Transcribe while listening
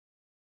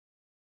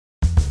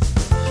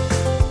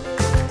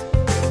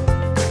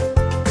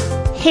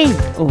Hej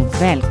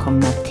och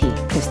välkomna till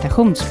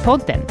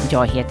Prestationspodden.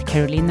 Jag heter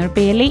Caroline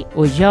Norbeli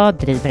och jag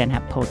driver den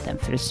här podden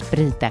för att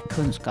sprida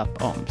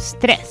kunskap om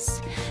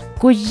stress.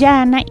 Gå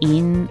gärna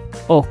in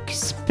och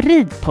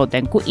sprid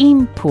podden. Gå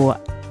in på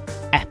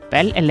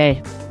Apple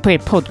eller på er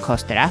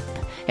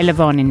podcaster-app eller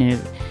vad ni nu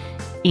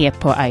är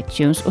på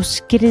iTunes och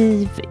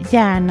skriv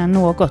gärna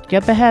något.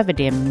 Jag behöver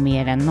det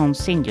mer än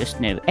någonsin just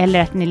nu. Eller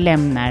att ni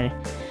lämnar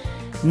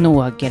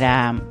några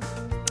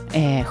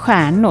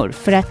stjärnor.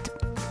 För att,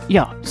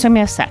 ja, som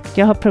jag sagt,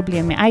 jag har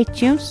problem med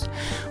iTunes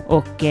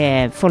och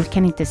folk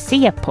kan inte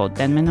se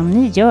podden. Men om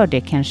ni gör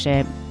det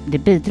kanske det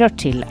bidrar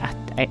till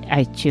att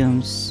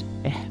iTunes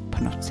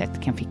på något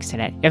sätt kan fixa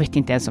det. Jag vet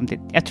inte ens om det,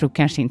 jag tror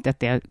kanske inte att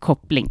det är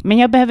koppling. Men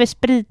jag behöver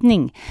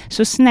spridning.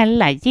 Så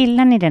snälla,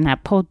 gillar ni den här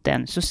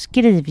podden så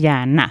skriv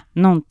gärna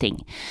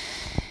någonting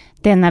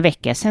denna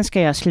vecka. Sen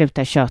ska jag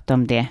sluta tjata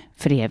om det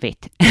för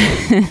evigt.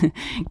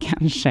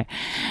 Kanske.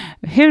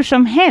 Hur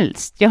som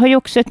helst, jag har ju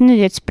också ett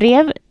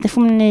nyhetsbrev. Det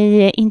får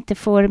ni inte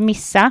får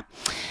missa.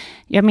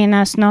 Jag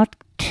menar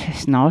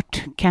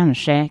snart,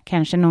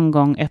 kanske någon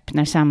gång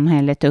öppnar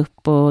samhället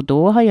upp och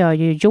då har jag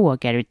ju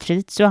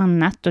yogaretreats och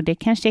annat och det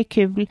kanske är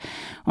kul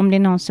om det är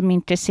någon som är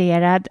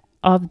intresserad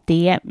av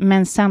det,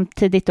 men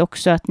samtidigt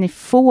också att ni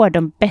får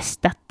de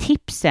bästa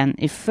tipsen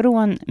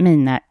ifrån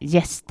mina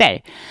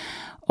gäster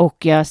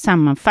och jag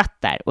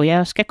sammanfattar och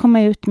jag ska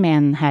komma ut med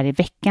en här i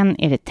veckan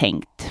är det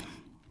tänkt.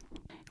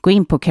 Gå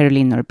in på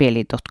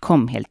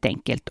carolinorbeli.com helt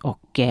enkelt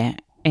och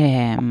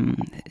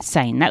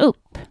signa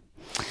upp.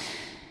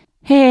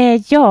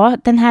 Ja,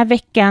 den här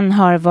veckan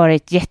har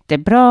varit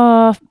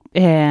jättebra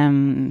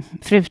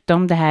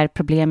förutom det här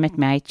problemet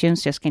med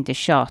iTunes. Jag ska inte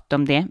tjata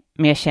om det,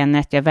 men jag känner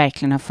att jag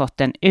verkligen har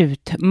fått en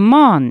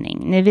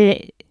utmaning.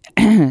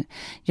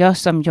 Jag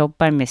som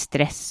jobbar med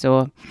stress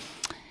och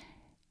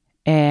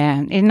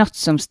är det något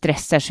som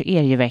stressar så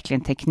är det ju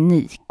verkligen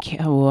teknik.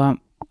 Och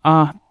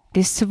ja, det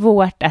är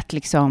svårt att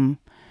liksom...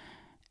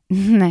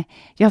 Nej,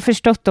 jag har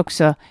förstått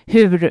också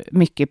hur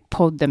mycket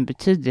podden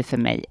betyder för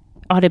mig.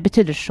 Ja, det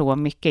betyder så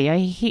mycket. Jag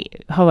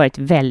har varit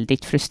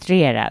väldigt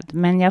frustrerad.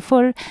 Men jag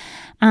får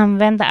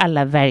använda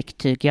alla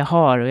verktyg jag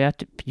har. Och jag har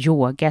typ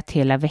yogat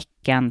hela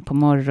veckan på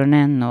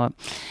morgonen. Och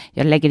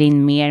jag lägger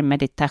in mer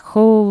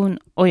meditation.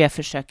 Och jag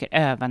försöker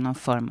öva någon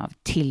form av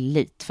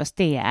tillit. Fast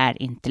det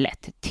är inte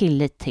lätt.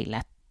 Tillit till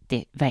att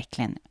det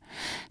verkligen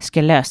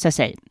ska lösa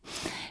sig.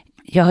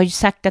 Jag har ju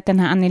sagt att den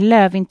här Annie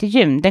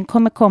Lööf-intervjun, den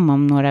kommer komma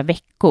om några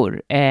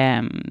veckor.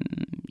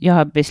 Jag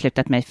har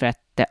beslutat mig för att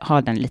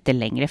ha den lite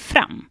längre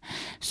fram.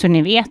 Så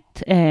ni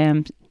vet,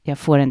 jag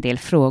får en del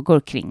frågor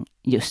kring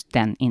just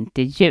den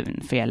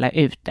intervjun. För jag la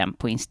ut den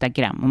på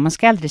Instagram. Och man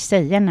ska aldrig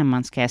säga när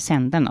man ska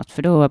sända något.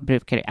 För då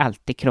brukar det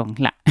alltid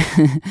krångla.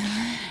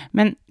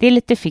 Men det är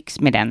lite fix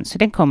med den. Så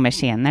den kommer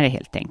senare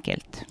helt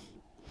enkelt.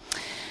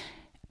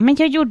 Men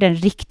jag gjorde en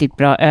riktigt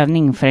bra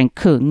övning för en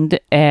kund.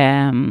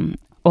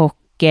 Och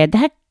det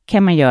här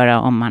kan man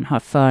göra om man har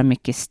för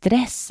mycket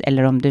stress.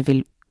 Eller om du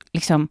vill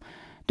liksom...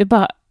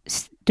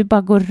 Du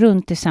bara går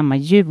runt i samma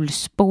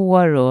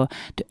hjulspår och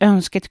du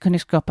önskar att du kunde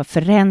skapa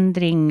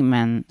förändring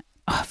men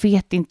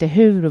vet inte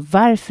hur och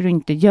varför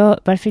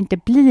inte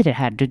blir det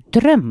här du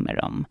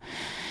drömmer om.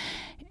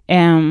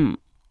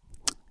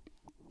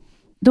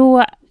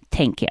 Då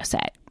tänker jag så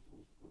här.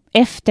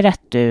 Efter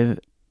att du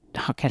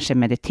har kanske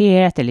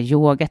mediterat eller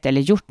yogat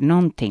eller gjort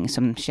någonting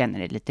som känner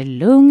dig lite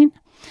lugn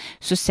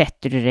så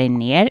sätter du dig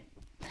ner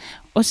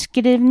och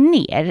skriv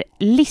ner,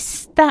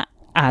 lista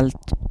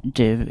allt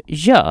du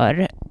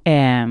gör.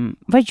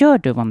 Vad gör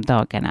du om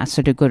dagarna?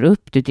 Alltså du går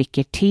upp, du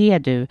dricker te,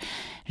 du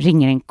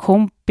ringer en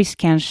kompis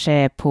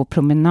kanske på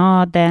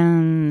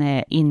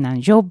promenaden innan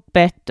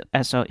jobbet.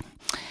 Alltså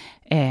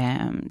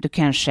du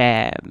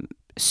kanske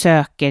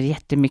söker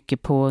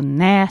jättemycket på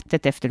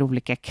nätet efter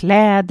olika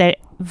kläder.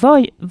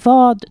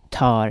 Vad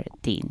tar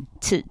din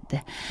tid?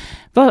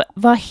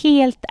 Var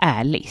helt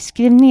ärlig.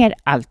 Skriv ner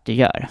allt du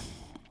gör.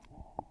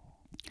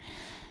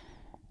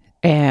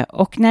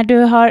 Och när du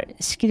har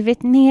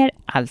skrivit ner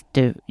allt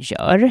du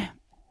gör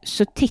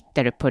så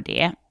tittar du på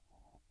det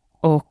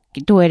och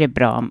då är det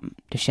bra om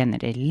du känner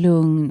dig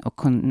lugn och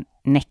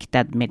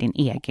connectad med din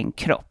egen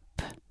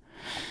kropp.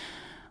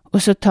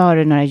 Och så tar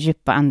du några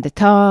djupa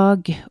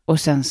andetag och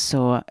sen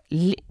så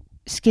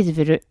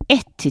skriver du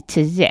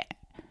 1-10.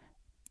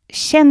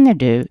 Känner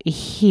du i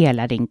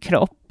hela din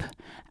kropp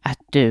att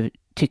du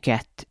tycker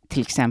att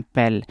till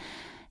exempel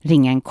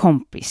ringa en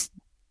kompis,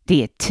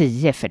 det är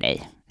 10 för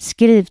dig.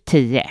 Skriv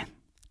 10.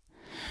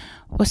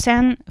 Och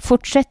sen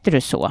fortsätter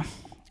du så.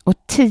 Och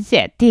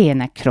 10, det är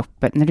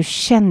när du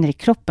känner i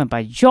kroppen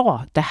bara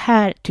ja, det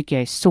här tycker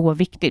jag är så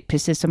viktigt.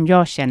 Precis som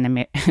jag känner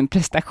med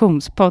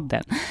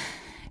prestationspodden.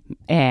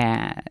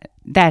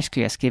 Där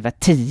skulle jag skriva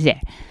 10.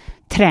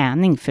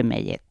 Träning för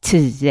mig är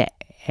 10.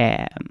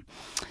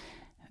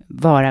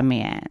 Vara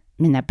med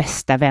mina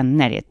bästa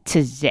vänner är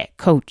 10.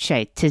 Coacha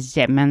är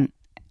 10. Men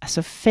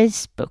alltså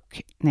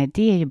Facebook, nej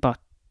det är ju bara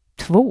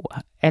 2.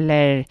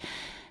 Eller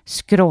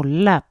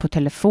scrolla på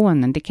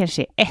telefonen, det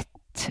kanske är 1.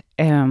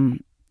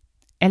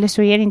 Eller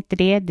så är det inte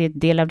det. Det är en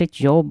del av ditt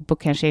jobb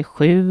och kanske är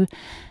 7.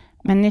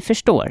 Men ni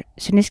förstår.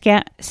 Så ni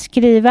ska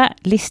skriva,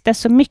 lista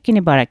så mycket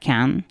ni bara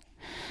kan.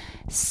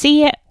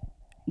 Se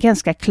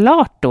ganska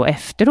klart då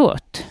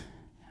efteråt.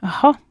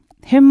 Jaha,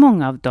 hur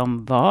många av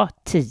dem var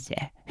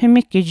 10? Hur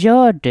mycket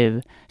gör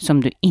du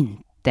som du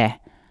inte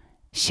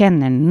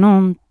känner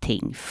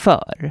någonting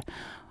för?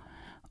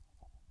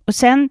 Och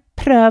sen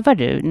prövar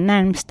du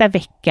närmsta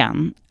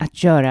veckan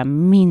att göra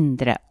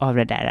mindre av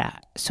det där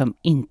som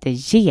inte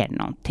ger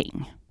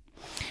någonting.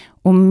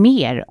 Och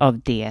mer av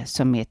det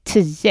som är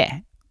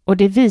 10. Och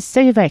det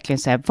visar ju verkligen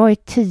så här, vad är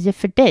 10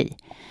 för dig?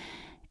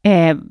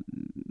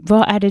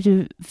 Vad är det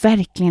du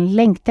verkligen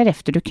längtar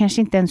efter? Du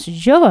kanske inte ens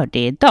gör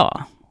det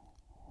idag.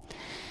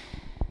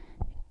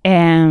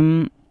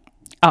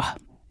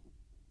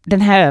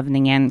 Den här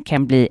övningen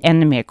kan bli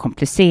ännu mer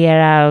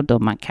komplicerad då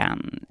man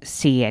kan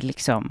se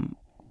liksom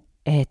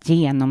ett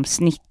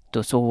genomsnitt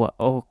och så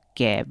och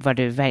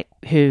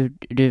hur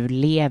du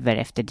lever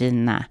efter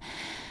dina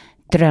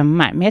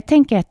drömmar. Men jag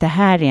tänker att det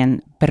här är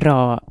en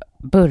bra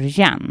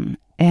början.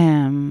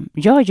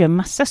 Jag gör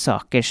massa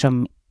saker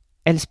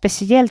eller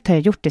speciellt har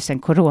jag gjort det sedan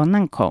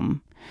coronan kom.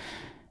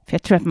 För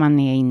jag tror att man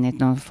är inne i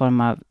någon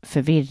form av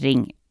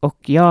förvirring. Och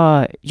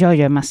jag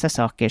gör massa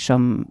saker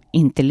som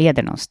inte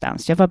leder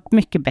någonstans. Jag var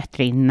mycket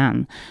bättre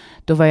innan.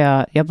 Då var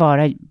jag ju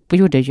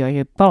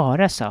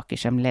bara saker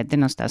som ledde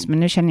någonstans. Men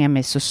nu känner jag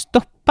mig så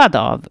stoppad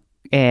av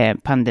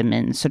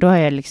pandemin. Så då har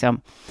jag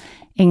liksom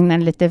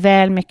ägnat lite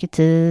väl mycket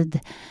tid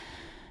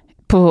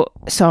på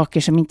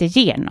saker som inte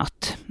ger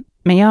något.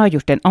 Men jag har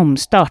gjort en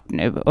omstart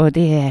nu och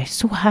det är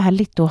så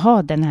härligt att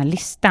ha den här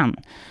listan.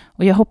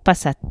 Och jag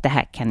hoppas att det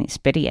här kan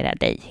inspirera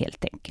dig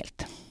helt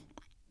enkelt.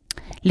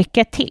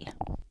 Lycka till!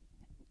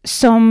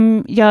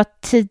 Som jag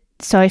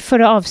sa i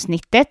förra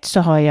avsnittet så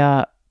har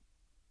jag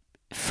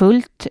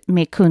fullt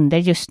med kunder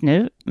just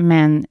nu.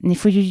 Men ni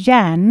får ju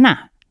gärna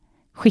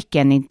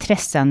skicka en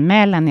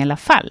intresseanmälan i alla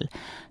fall.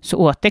 Så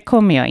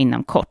återkommer jag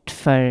inom kort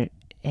för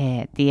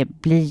det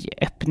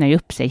öppnar ju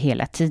upp sig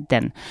hela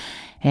tiden.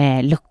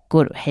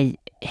 Luckor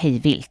hej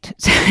vilt.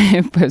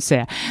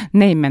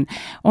 Nej, men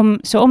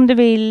om du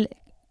vill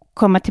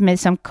komma till mig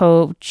som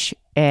coach,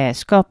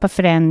 skapa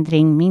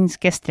förändring,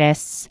 minska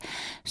stress,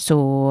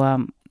 så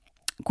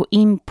gå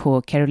in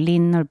på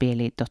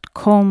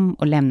carolinenorbieli.com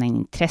och lämna en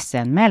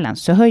intresseanmälan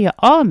så hör jag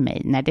av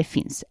mig när det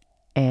finns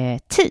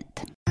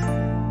tid.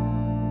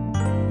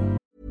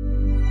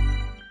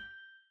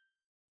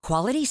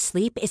 Quality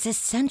sleep is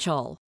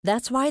essential.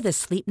 That's why the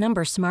Sleep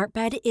Number Smart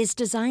Bed is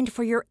designed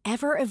for your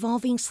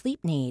ever-evolving sleep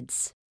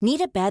needs.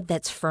 Need a bed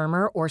that's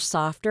firmer or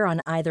softer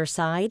on either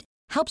side?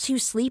 Helps you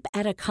sleep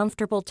at a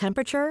comfortable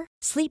temperature?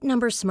 Sleep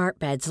Number Smart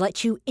Beds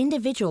let you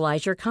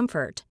individualize your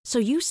comfort so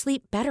you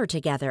sleep better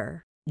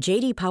together.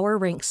 J.D. Power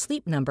ranks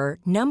Sleep Number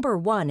number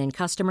 1 in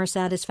customer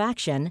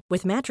satisfaction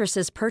with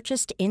mattresses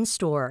purchased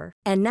in-store.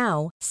 And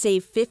now,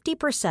 save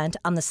 50%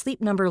 on the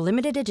Sleep Number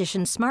Limited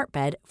Edition Smart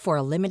Bed for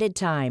a limited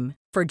time.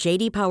 For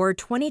J.D. Power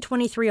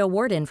 2023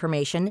 award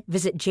information,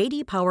 visit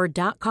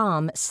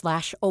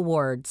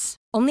jdpower.com/awards.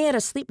 Only at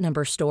a Sleep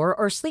Number store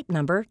or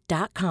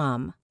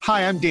sleepnumber.com.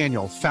 Hi, I'm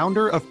Daniel,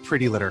 founder of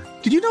Pretty Litter.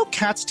 Did you know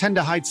cats tend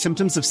to hide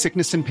symptoms of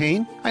sickness and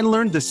pain? I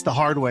learned this the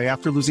hard way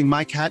after losing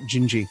my cat,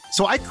 Gingy.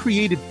 So I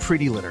created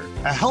Pretty Litter,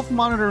 a health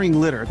monitoring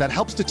litter that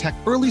helps detect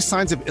early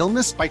signs of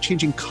illness by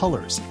changing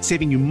colors,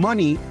 saving you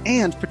money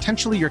and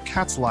potentially your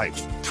cat's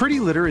life.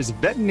 Pretty Litter is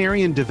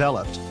veterinarian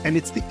developed, and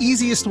it's the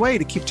easiest way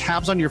to keep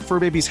tabs on your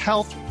fur baby's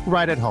health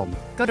right at home.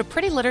 Go to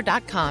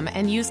prettylitter.com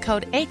and use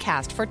code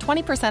ACAST for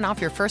 20%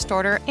 off your first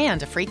order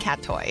and a free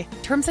cat toy.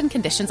 Terms and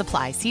conditions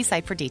apply. See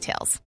site for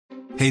details.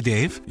 Hey,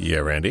 Dave. Yeah,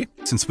 Randy.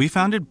 Since we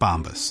founded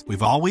Bombas,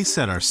 we've always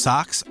said our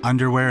socks,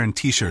 underwear, and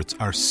T-shirts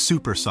are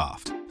super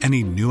soft.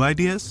 Any new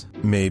ideas?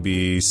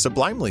 Maybe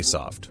sublimely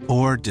soft.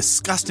 Or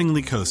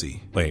disgustingly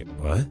cozy. Wait,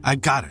 what? I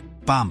got it.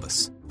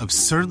 Bombas.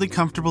 Absurdly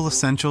comfortable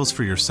essentials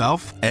for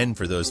yourself and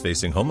for those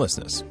facing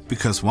homelessness.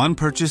 Because one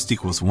purchased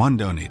equals one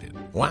donated.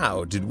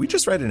 Wow, did we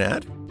just write an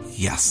ad?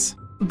 Yes.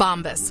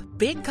 Bombas.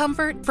 Big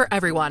comfort for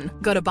everyone.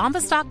 Go to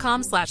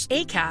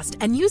bombas.com/ACAST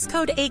and use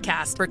code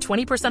ACAST for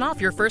 20% off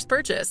your first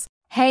purchase.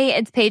 Hey,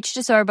 it's Paige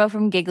DeSorbo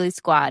from Giggly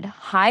Squad.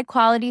 High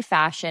quality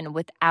fashion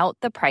without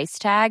the price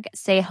tag.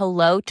 Say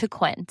hello to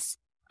Quince.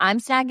 I'm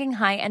snagging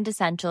high-end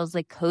essentials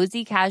like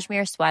cozy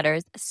cashmere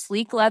sweaters,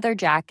 sleek leather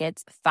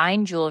jackets,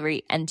 fine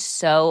jewelry, and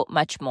so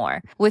much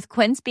more. With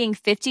Quince being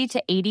 50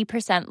 to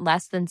 80%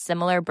 less than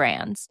similar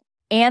brands.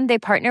 And they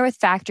partner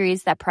with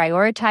factories that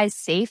prioritize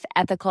safe,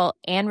 ethical,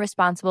 and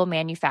responsible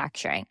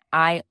manufacturing.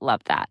 I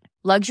love that.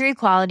 Luxury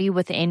quality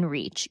within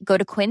reach. Go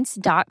to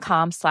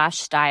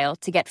quince.com/style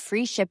to get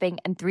free shipping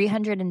and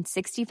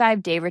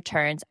 365-day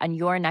returns on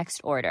your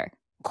next order.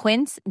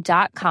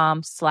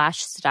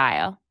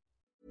 Quince.com/style.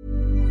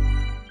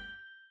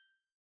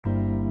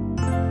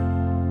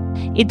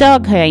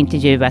 Idag har jag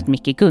intervjuat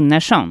Micke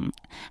Gunnarsson.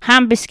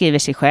 Han beskriver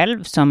sig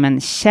själv som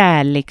en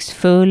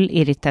kärleksfull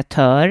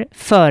irritatör,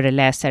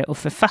 föreläsare och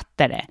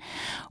författare.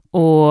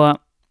 Och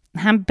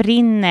Han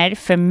brinner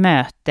för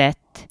mötet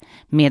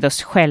med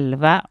oss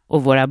själva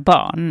och våra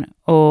barn.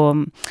 Och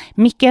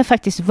Micke har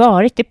faktiskt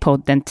varit i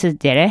podden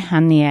tidigare.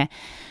 Han är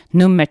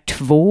nummer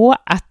 2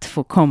 att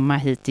få komma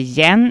hit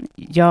igen.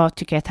 Jag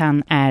tycker att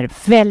han är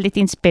väldigt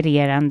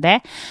inspirerande.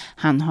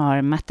 Han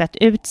har mattat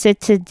ut sig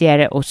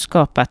tidigare och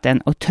skapat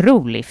en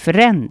otrolig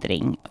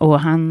förändring. Och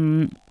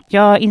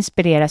jag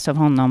inspireras av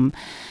honom.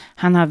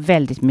 Han har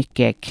väldigt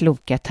mycket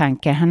kloka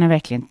tankar. Han har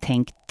verkligen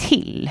tänkt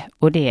till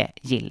och det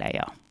gillar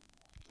jag.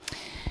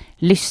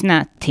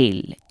 Lyssna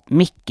till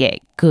Micke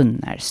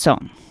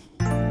Gunnarsson.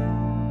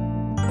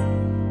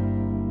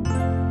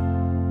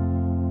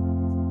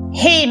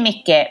 Hej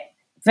Micke!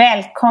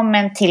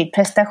 Välkommen till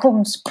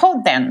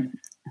prestationspodden.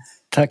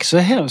 Tack så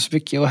hemskt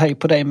mycket och hej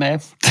på dig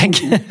med.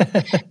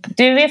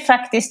 Du är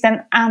faktiskt den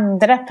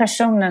andra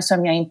personen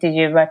som jag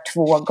intervjuar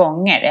 2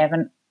 gånger.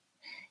 Även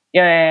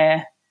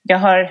jag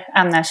har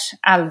annars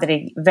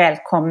aldrig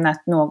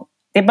välkomnat någon.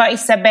 Det är bara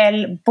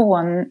Isabelle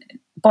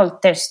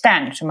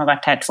Bolterstern som har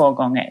varit här 2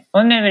 gånger.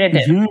 Och nu är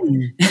det du.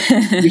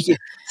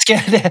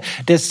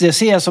 Det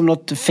ser jag som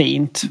något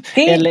fint.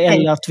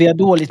 Eller att vi har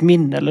dåligt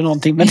minne eller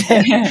någonting. Men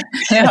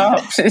ja,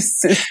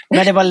 precis.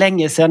 Men det var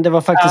länge sedan. Det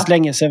var faktiskt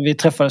länge sedan vi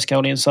träffades,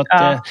 Caroline. Så att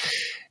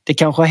det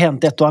kanske har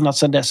hänt ett och annat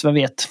sedan dess, vad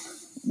vet.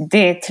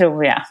 Det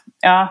tror jag.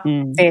 Ja,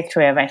 det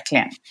tror jag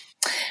verkligen.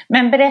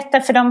 Men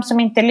berätta för de som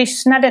inte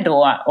lyssnade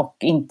då och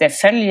inte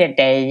följer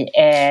dig.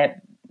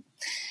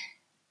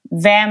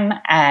 Vem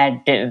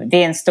är du?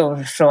 Det är en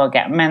stor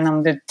fråga, men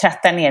om du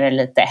trattar ner det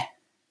lite.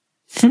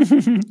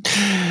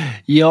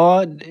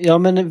 ja,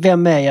 men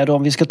vem är jag då?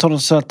 Om vi ska ta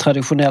något så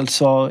traditionellt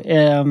svar.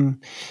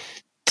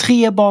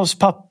 3 barns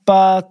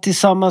pappa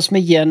tillsammans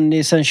med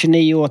Jenny sedan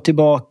 29 år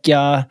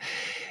tillbaka.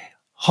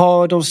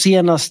 Har de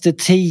senaste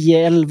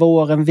 10-11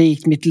 åren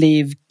vikt mitt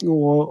liv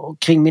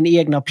och kring min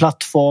egna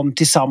plattform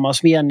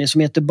tillsammans med Jenny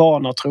som heter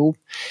Barnatro.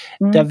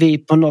 Där vi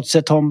på något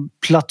sätt har en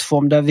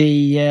plattform där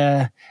vi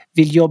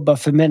vill jobba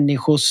för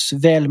människors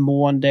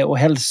välmående och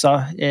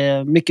hälsa.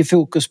 Mycket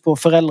fokus på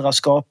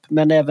föräldraskap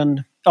men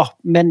även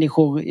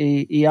människor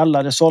i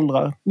alla dess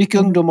åldrar.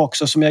 Mycket ungdom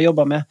också som jag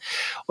jobbar med.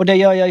 Och det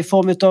gör jag i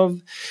form av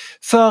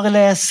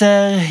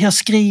föreläser, jag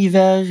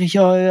skriver,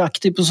 jag är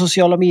aktiv på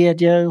sociala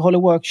medier, håller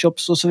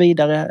workshops och så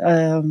vidare.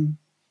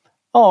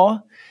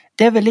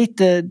 Det är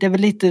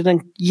väl lite den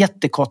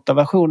jättekorta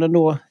versionen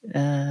då.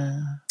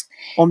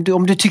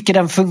 Om du tycker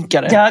den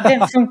funkar. Ja,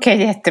 den funkar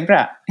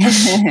jättebra.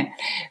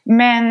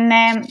 Men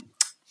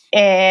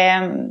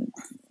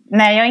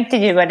när jag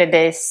intervjuade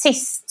dig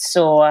sist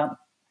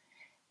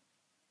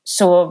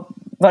så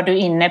var du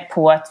inne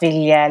på att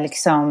vilja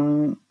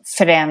liksom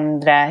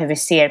förändra hur vi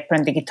ser på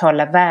den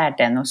digitala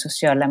världen och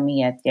sociala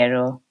medier.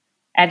 Och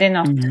är det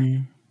något?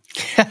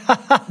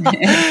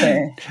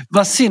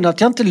 Vad synd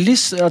att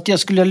jag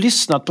skulle ha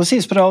lyssnat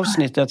precis på det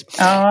avsnittet.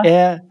 Ja.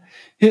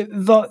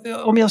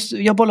 Om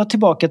jag bollar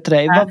tillbaka till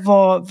dig,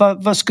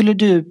 vad skulle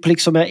du på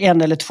liksom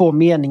 1 eller 2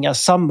 meningar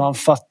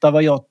sammanfatta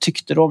vad jag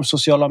tyckte om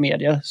sociala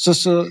medier?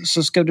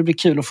 Så ska det bli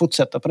kul att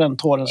fortsätta på den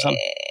tråden sen.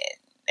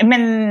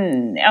 Men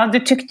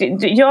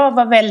jag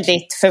var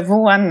väldigt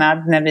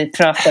förvånad när vi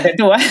pratade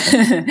då.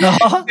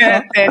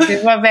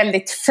 Du var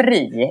väldigt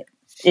fri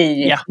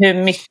i hur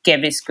mycket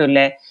vi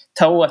skulle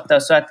ta åt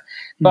oss och att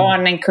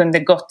barnen kunde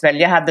gott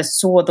välja. Jag hade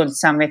så dåligt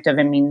samvete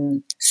över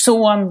min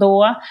son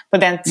då på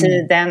den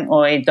tiden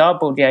och idag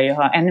borde jag ju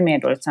ha ännu mer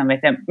dåligt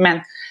samvete. Men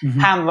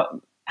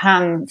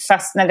han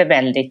fastnade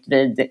väldigt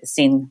vid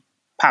sin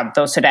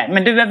padda och sådär.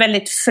 Men du var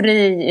väldigt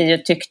fri i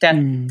och tyckte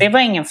att det var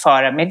ingen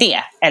fara med det.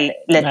 Eller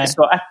lite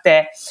så. Att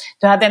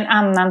du hade en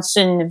annan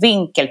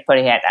synvinkel på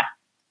det hela.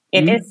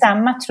 Är det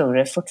samma tror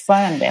du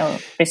fortfarande?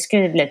 Och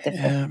beskriv lite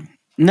för.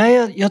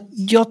 Nej,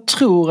 jag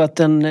tror att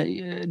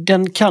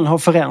den kan ha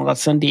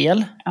förändrats en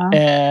del. Ja.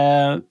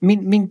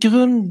 Min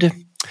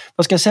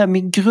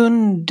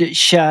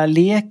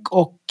grundkärlek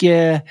och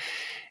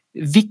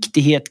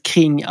viktighet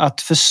kring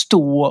att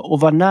förstå och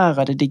vara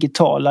nära det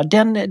digitala,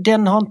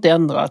 den har inte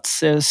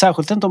ändrats.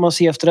 Särskilt inte om man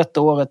ser efter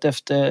detta året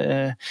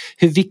efter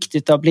hur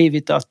viktigt det har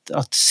blivit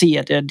att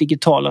se det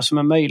digitala som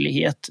en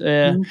möjlighet.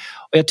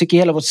 Och jag tycker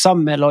hela vårt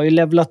samhälle har ju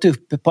levlat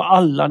upp på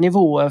alla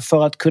nivåer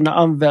för att kunna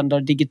använda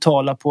det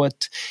digitala på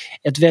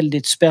ett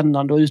väldigt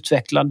spännande och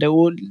utvecklande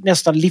och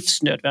nästan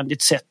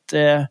livsnödvändigt sätt.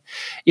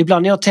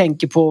 Ibland när jag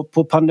tänker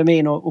på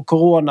pandemin och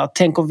corona,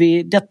 tänk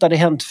om detta hade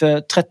hänt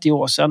för 30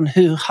 år sedan,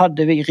 hur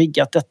hade vi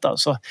riggat detta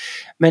alltså?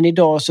 Men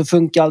idag så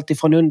funkar allt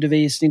ifrån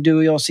undervisning, du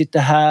och jag sitter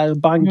här,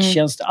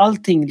 banktjänst,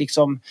 allting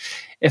liksom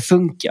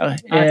funkar.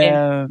 Okay.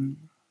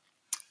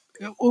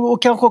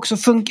 Och kanske också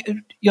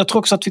jag tror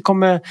också att vi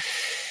kommer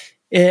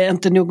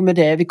inte nog med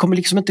det, vi kommer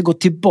liksom inte gå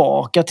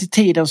tillbaka till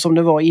tiden som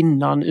det var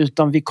innan,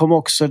 utan vi kommer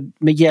också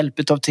med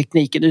hjälp av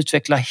tekniken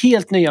utveckla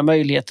helt nya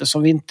möjligheter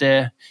som vi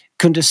inte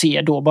kunde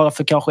se då bara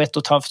för kanske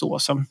 1,5 år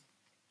sedan.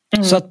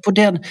 Så att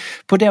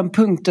på den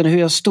punkten hur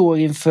jag står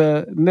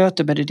inför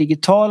möte med det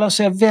digitala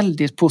så är jag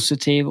väldigt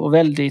positiv och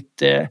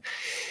väldigt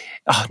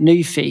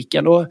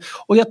nyfiken.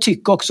 Och jag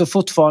tycker också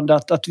fortfarande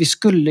att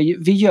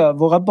vi gör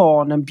våra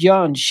barn en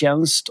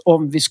björntjänst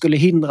om vi skulle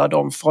hindra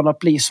dem från att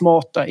bli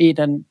smarta i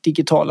den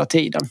digitala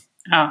tiden.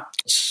 Ja.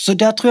 Så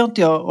där tror jag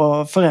inte jag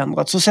har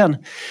förändrats. Och sen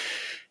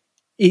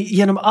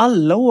genom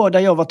alla år där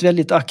jag varit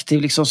väldigt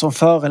aktiv liksom som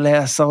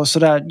föreläsare och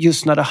sådär,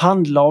 just när det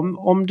handlar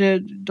om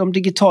de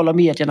digitala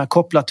medierna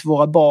kopplat till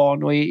våra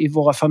barn och i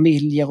våra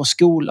familjer och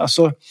skola,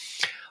 så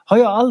har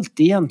jag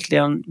alltid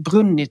egentligen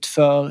brunnit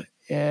för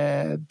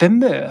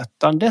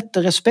bemötandet,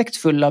 det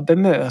respektfulla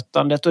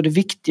bemötandet och det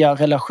viktiga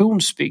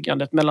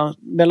relationsbyggandet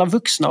mellan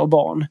vuxna och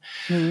barn.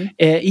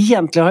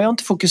 Egentligen har jag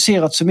inte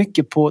fokuserat så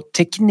mycket på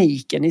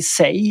tekniken i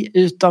sig,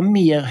 utan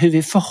mer hur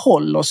vi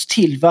förhåller oss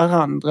till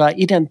varandra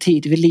i den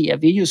tid vi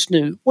lever i just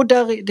nu, och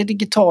där det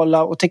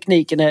digitala och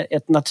tekniken är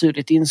ett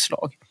naturligt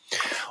inslag.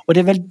 Och det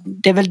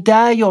är väl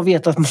där jag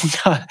vet att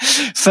många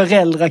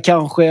föräldrar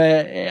kanske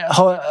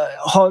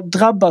har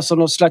drabbats av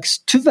något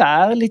slags,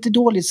 tyvärr, lite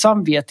dåligt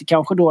samvete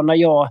kanske då, när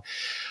jag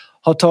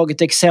har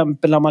tagit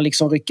exempel när man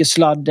liksom rycker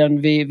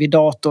sladden vid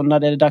datorn när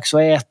det är dags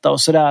att äta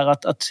och sådär.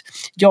 Att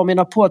jag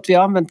menar på att vi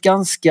har använt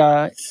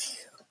ganska,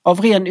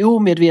 av ren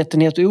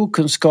omedvetenhet och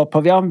okunskap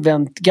har vi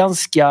använt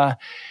ganska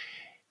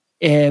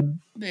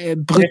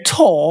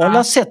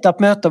brutala sätt att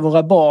möta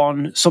våra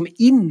barn som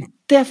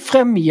inte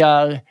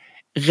främjar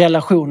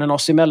relationen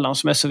oss emellan,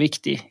 som är så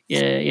viktig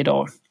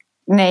idag.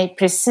 Nej,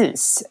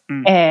 precis.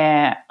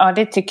 Ja,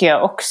 det tycker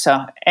jag också.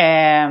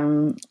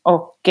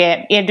 Och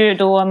är du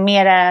då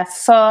mera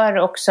för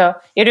också,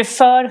 är du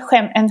för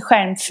en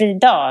skärmfri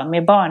dag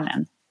med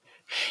barnen?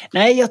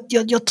 Nej,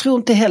 jag tror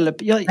inte heller.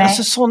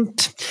 Alltså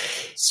sånt,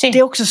 det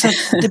är också så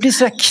att det blir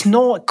så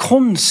här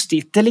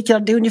konstigt. Det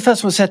är ungefär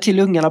som att säga till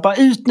ungarna, bara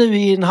ut nu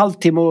i en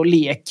halvtimme och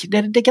lek. Det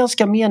är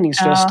ganska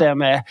meningslöst det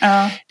med.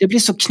 Ja. Det blir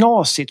så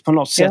knasigt på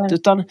något sätt.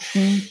 Utan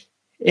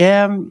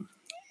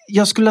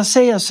jag skulle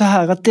säga så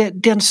här att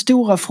den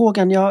stora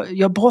frågan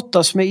jag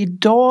brottas med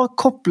idag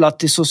kopplat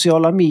till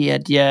sociala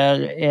medier,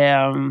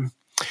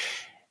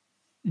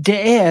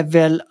 det är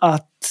väl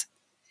att,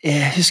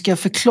 hur ska jag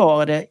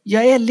förklara det?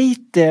 Jag är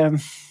lite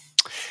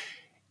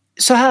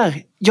så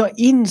här, jag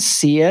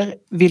inser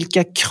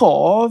vilka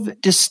krav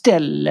det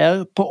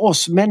ställer på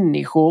oss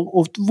människor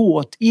och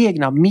vårt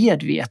egna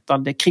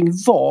medvetande kring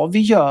vad vi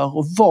gör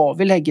och vad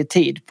vi lägger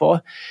tid på.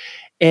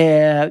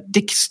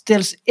 Det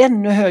ställs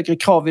ännu högre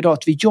krav idag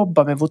att vi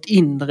jobbar med vårt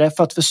inre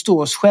för att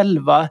förstå oss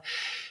själva.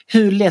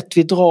 Hur lätt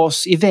vi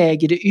dras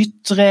iväg i det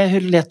yttre,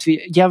 hur lätt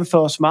vi jämför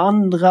oss med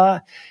andra.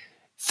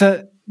 För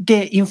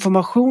det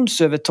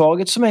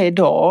informationsövertaget som är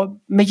idag,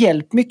 med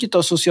hjälp mycket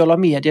av sociala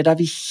medier, där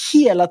vi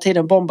hela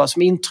tiden bombas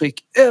med intryck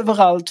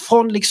överallt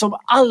från liksom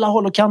alla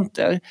håll och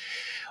kanter.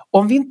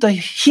 Om vi inte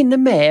hinner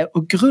med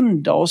och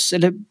grunda oss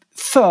eller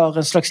för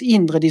en slags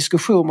inre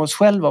diskussion med oss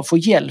själva och få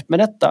hjälp med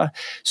detta,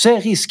 så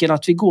är risken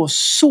att vi går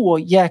så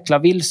jäkla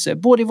vilse,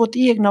 både i vårt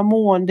egna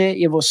mående,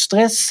 i vår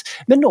stress,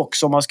 men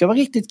också, om man ska vara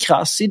riktigt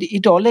krass,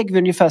 idag lägger vi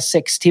ungefär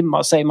 6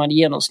 timmar, säger man i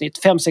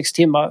genomsnitt, 5-6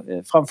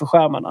 timmar framför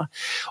skärmarna.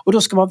 Och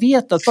då ska man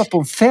veta att bara på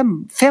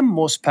en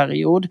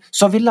femårsperiod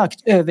så har vi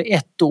lagt över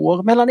 1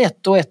 år, mellan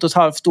 1 och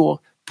 1,5 år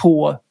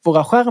på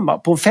våra skärmar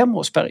på en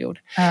 5-årsperiod.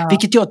 Ja.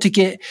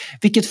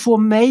 Vilket får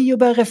mig att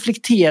börja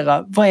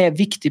reflektera, vad är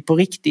viktigt på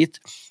riktigt?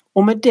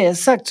 Och med det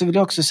sagt så vill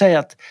jag också säga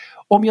att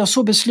om jag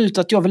så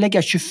beslutar att jag vill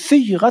lägga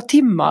 24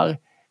 timmar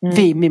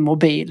vid min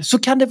mobil, så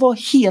kan det vara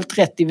helt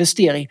rätt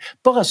investering,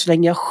 bara så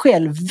länge jag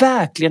själv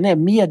verkligen är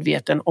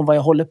medveten om vad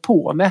jag håller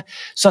på med,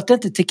 så att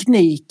inte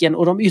tekniken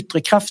och de yttre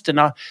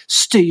krafterna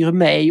styr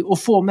mig och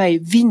får mig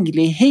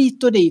vinglig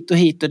hit och dit och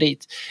hit och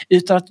dit,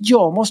 utan att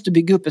jag måste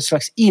bygga upp ett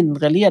slags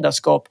inre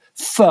ledarskap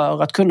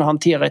för att kunna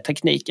hantera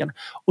tekniken.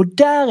 Och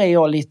där är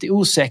jag lite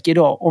osäker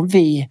idag, om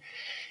vi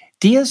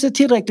dels är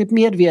tillräckligt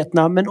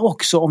medvetna, men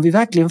också om vi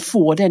verkligen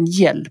får den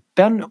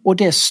hjälpen och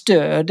det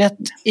stödet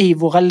i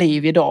våra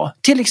liv idag.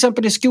 Till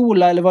exempel i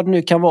skola eller vad det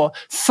nu kan vara,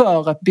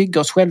 för att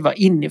bygga oss själva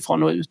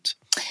inifrån och ut.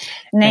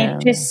 Nej,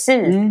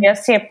 precis. Jag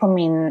ser på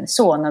min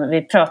son, och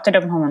vi pratade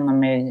om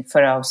honom i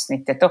förra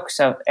avsnittet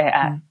också,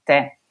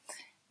 att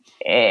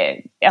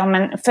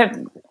för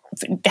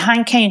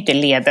han kan ju inte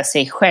leda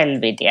sig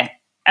själv i det.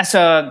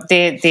 Alltså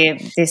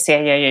det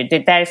ser jag ju. Det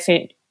är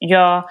därför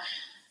jag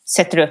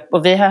sätter upp,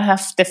 och vi har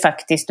haft det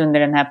faktiskt under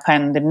den här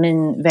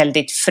pandemin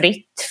väldigt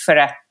fritt, för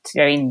att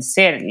jag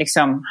inser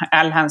liksom,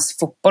 all hans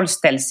fotboll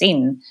ställs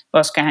in,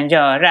 vad ska han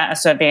göra?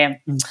 Alltså det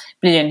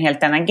blir ju en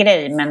helt annan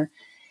grej, men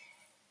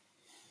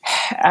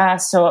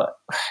alltså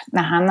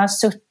när han har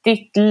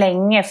suttit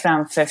länge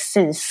framför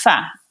FIFA,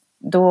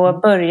 då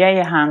börjar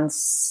ju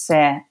hans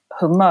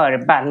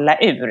humör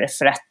balla ur,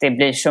 för att det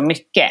blir så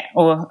mycket.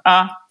 Och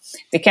ja,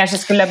 det kanske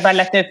skulle ha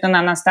ballat ut någon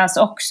annanstans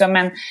också,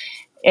 men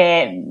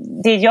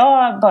det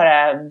jag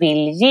bara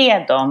vill ge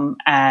dem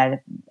är,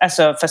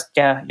 alltså, fast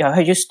jag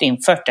har just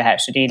infört det här,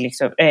 så det är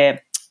liksom,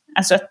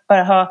 alltså att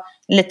bara ha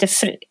lite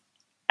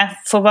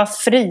att få vara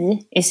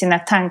fri i sina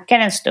tankar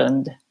en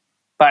stund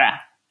bara.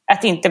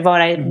 Att inte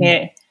vara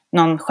med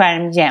någon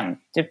skärm jämt,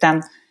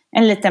 utan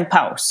en liten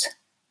paus.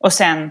 Och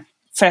sen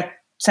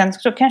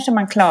så kanske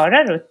man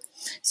klarar att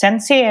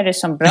Sen ser jag det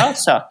som bra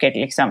saker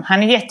liksom.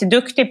 Han är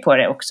jätteduktig på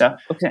det också.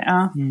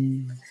 Ja.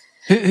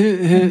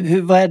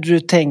 Vad är det du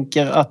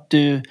tänker att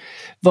du...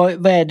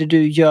 Vad är det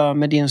du gör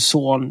med din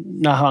son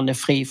när han är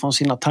fri från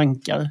sina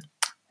tankar?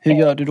 Hur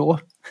gör du då?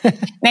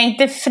 Nej,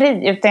 inte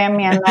fri, utan jag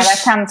menar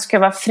att han ska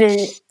vara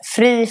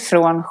fri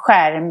från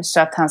skärm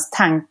så att hans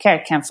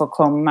tankar kan få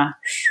komma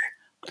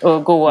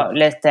och gå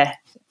lite.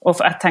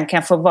 Och att han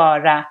kan få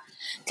vara...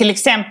 Till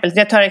exempel,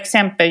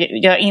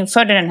 jag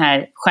införde den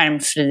här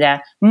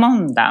skärmfria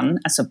måndagen,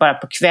 alltså bara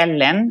på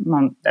kvällen,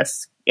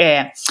 måndags.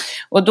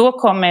 Och då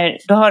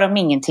har de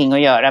ingenting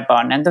att göra,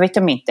 barnen. Då vet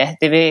de inte.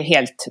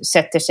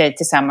 Sätter sig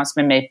tillsammans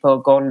med mig på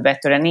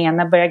golvet och den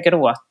ena börjar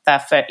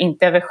gråta,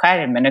 inte över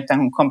skärmen utan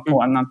hon kom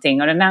på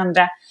någonting. Och den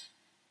andra,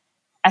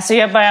 alltså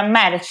jag bara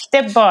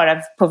märkte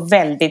på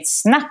väldigt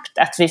snabbt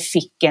att vi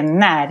fick en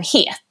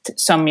närhet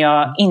som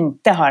jag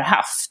inte har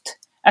haft.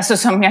 Alltså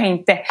som jag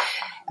inte...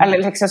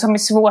 Liksom, som är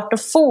svårt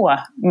att få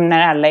när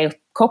alla är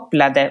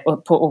uppkopplade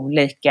på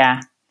olika...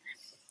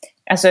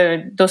 Alltså,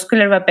 då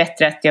skulle det vara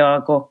bättre att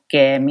jag och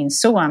min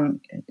son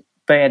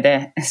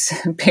började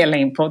spela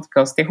in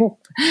podcast ihop.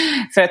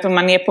 För att om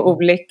man är på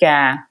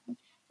olika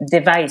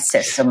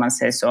devices, som man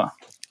säger så.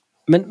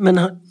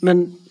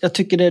 Men jag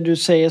tycker det du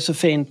säger är så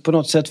fint på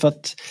något sätt, för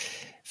att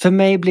för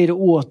mig blir det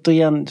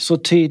återigen så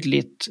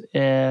tydligt,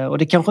 och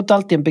det kanske inte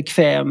alltid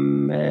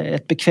är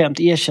ett bekvämt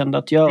erkännande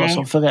att göra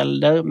som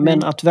förälder,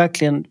 men att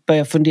verkligen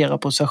börja fundera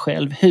på sig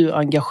själv. Hur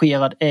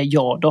engagerad är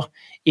jag då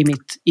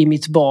i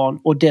mitt barn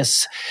och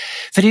dess...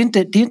 För det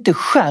är inte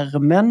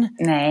skärmen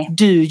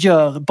du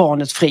gör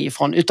barnet fri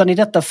från, utan i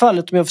detta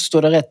fallet, om jag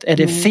förstår det rätt, är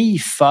det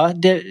FIFA,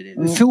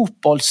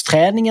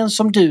 fotbollsträningen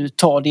som du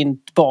tar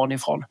ditt barn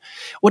ifrån.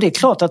 Och det är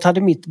klart att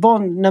hade mitt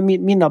barn, när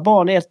mina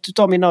barn, ett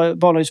av mina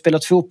barn har ju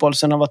spelat fotboll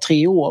sedan han var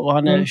 3 år och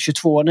han är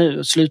 22 nu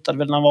och slutade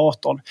väl när han var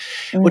 18.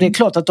 Och det är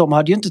klart att de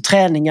hade ju inte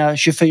träningar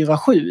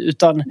 24/7,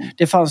 utan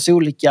det fanns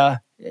olika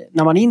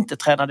när man inte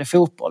tränade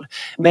fotboll.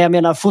 Men jag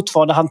menar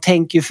fortfarande, han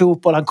tänker ju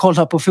fotboll, han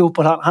kollar på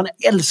fotboll, han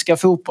älskar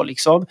fotboll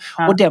liksom.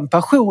 Och den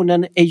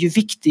passionen är ju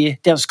viktig,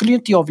 den skulle ju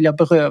inte jag vilja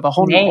beröva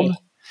honom. Nej.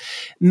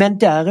 Men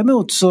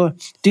däremot så,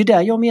 det är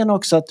där jag menar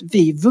också att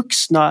vi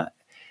vuxna,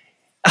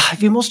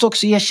 vi måste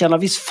också erkänna,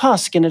 visst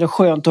fasken är det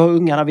skönt att ha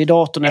ungarna vid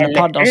datorn eller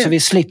paddan så vi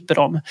slipper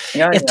dem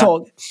ett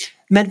tag.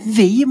 Men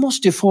vi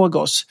måste ju fråga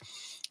oss,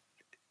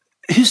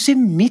 hur ser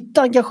mitt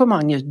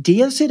engagemang ut?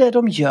 Dels i det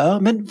de gör,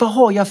 men vad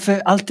har jag för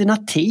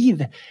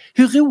alternativ?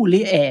 Hur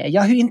rolig är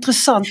jag? Hur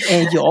intressant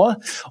är jag?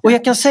 Och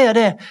jag kan säga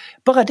det,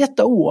 bara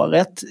detta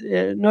året,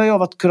 nu har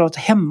jag kunnat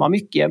hemma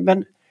mycket,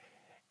 men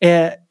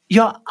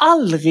jag har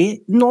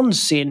aldrig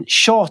någonsin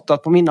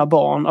tjatat på mina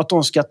barn att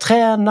de ska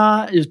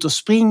träna, ut och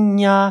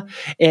springa,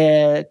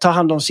 ta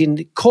hand om sin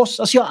kost.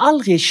 Alltså jag har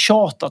aldrig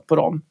tjatat på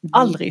dem,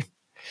 aldrig.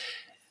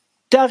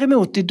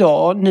 Däremot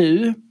idag,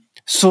 nu,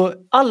 så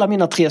alla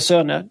mina 3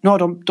 söner, nu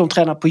har de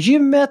tränar på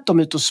gymmet, de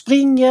är ute och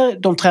springer,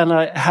 de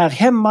tränar här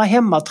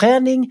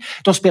hemmaträning,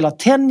 de spelar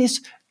tennis.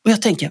 Och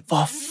jag tänker,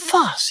 vad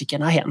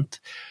fasiken har hänt?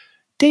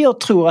 Det jag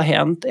tror har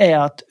hänt är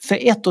att för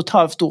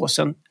 1,5 år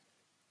sedan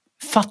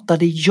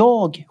fattade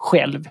jag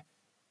själv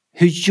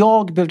hur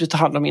jag behövde ta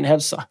hand om min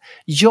hälsa.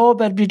 Jag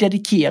började bli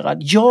dedikerad,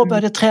 jag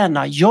började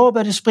träna, jag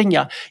började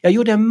springa. Jag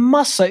gjorde en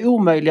massa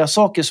omöjliga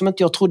saker som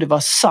inte jag trodde var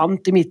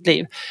sant i mitt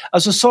liv.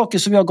 Alltså saker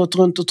som jag har gått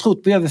runt och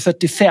trott på över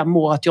 45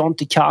 år att jag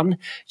inte kan.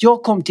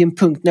 Jag kom till en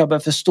punkt när jag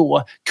började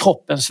förstå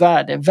kroppens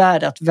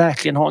värde att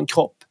verkligen ha en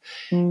kropp.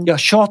 Jag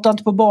tjatar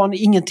inte på barn,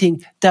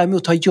 ingenting.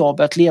 Däremot har jag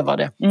börjat leva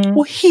det.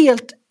 Och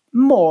helt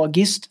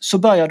magiskt så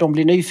börjar de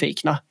bli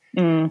nyfikna.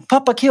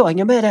 Pappa, kan jag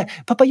hänga med det?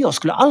 Pappa, jag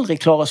skulle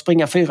aldrig klara att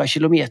springa 4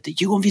 kilometer.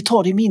 Jo, om vi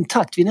tar det i min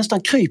takt, vi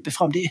nästan kryper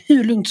fram, det är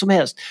hur lugnt som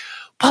helst.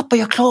 Pappa,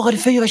 jag klarade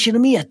 4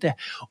 kilometer.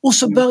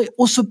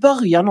 Och så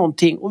börjar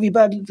någonting, och vi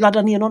börjar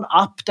ladda ner någon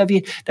app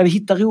där vi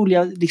hittar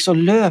roliga liksom,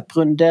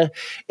 löprunder,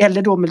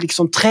 eller då med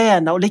liksom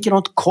träna, och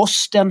likadant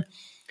kosten.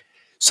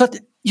 Så att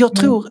jag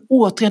tror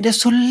återigen, det är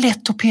så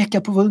lätt att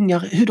peka på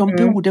ungar hur de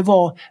borde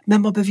vara,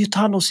 men man behöver ju ta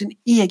hand om sin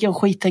egen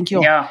skit, tänker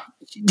jag. Ja.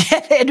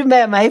 Är du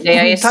med mig?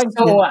 Jag är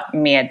så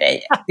med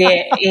dig. Det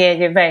är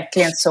ju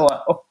verkligen så.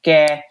 Och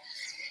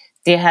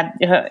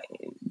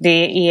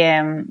det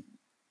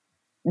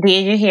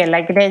är ju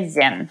hela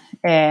grejen.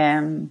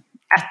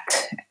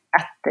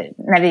 Att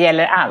när det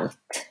gäller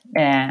allt.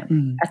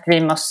 Att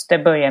vi måste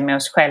börja med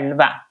oss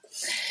själva.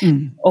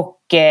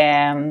 Och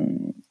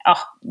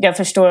jag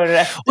förstår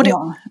att...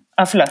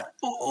 förlåt.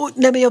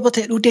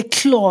 Och det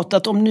är klart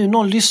att om nu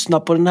någon lyssnar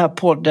på den här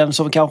podden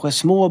som kanske är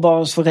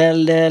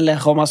småbarnsförälder eller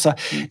har massa,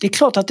 det är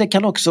klart att det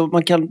kan också,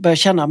 man kan börja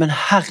känna, men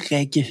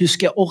herregud, hur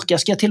ska jag orka?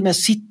 Ska jag till och med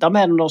sitta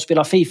med när de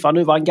spelar FIFA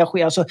nu, vara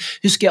engagerad? Alltså,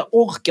 hur ska jag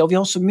orka? Och vi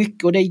har så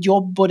mycket, och det är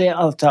jobb och det är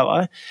allt här,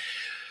 va?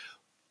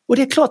 Och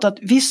det är klart att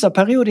vissa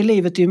perioder i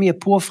livet är mer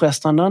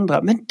påfrestande än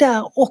andra. Men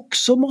där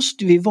också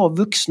måste vi vara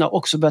vuxna och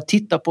också börja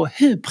titta på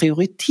hur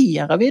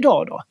prioriterar vi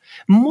idag då?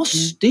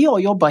 Måste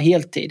jag jobba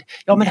heltid?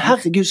 Ja, men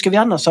herregud, ska vi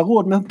annars ha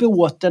råd med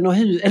båten och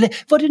hur? Eller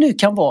vad det nu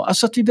kan vara.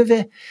 Alltså att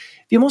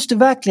vi måste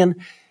verkligen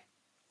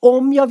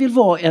om jag vill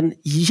vara en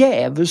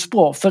jävligt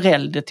bra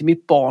förälder till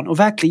mitt barn och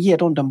verkligen ge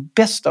dem de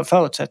bästa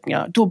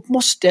förutsättningarna, då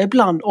måste jag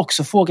ibland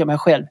också fråga mig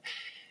själv,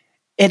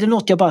 är det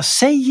något jag bara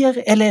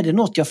säger eller är det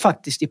något jag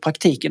faktiskt i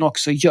praktiken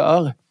också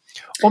gör?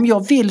 Om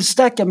jag vill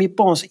stärka mitt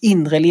barns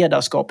inre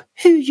ledarskap,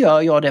 hur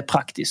gör jag det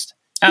praktiskt?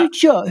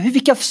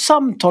 Vilka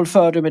samtal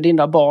för du med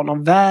dina barn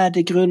om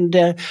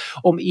värdegrunder,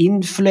 om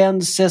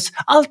influencers,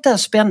 allt det här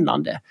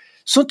spännande.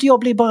 Så inte jag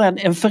blir bara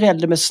en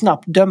förälder med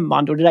snabbt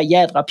dömande och det där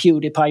jädra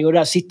PewDiePie och det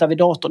där sitta vid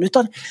datorn,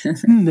 utan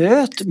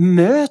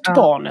möt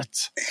barnet.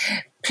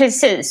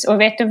 Precis,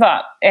 och vet du vad?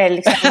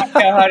 Liksom,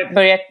 jag har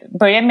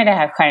börjat med det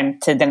här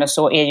skärmtiden och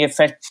så är ju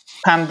för att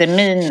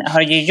pandemin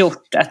har ju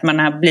gjort att man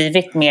har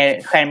blivit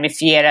mer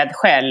skärmifierad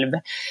själv.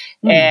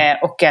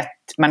 Och att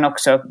man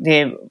också,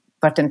 det har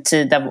varit en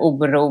tid av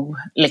oro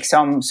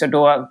liksom, så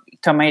då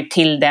tar man ju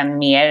till den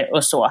mer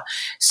och så.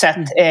 Så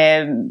att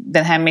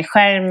den här med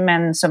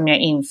skärmen som jag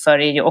inför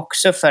är ju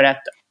också för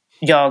att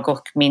jag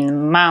och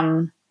min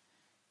man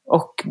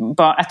och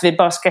att vi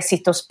bara ska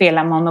sitta och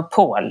spela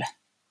Monopol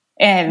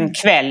en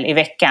kväll i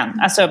veckan.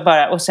 Alltså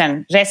bara, och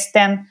sen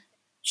resten,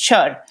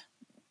 kör.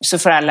 Så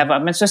får alla vara.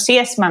 Men så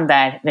ses man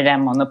där vid det här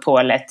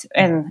Monopolet.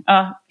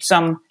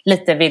 Som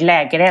lite vid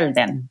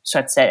lägerelden, så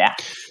att säga.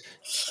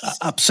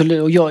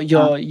 Absolut. Och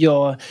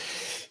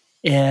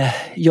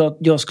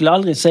jag skulle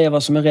aldrig säga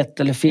vad som är rätt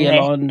eller fel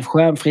av en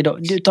skärmfri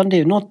dag. Utan det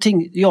är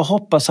någonting, jag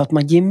hoppas att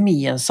man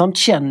gemensamt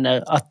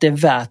känner att det är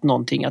värt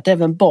någonting. Att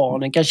även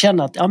barnen kan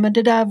känna att men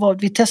det där var,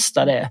 vi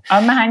testade.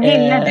 Ja, men han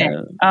gillar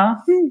det.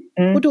 Ja.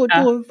 Och då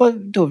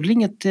är det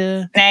inget...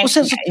 Nej, och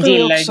sen så tror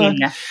jag också,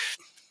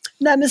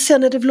 nej, men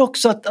sen är det väl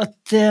också att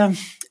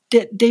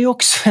det är ju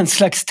också en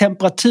slags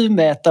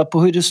temperaturmätare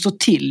på hur det står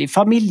till i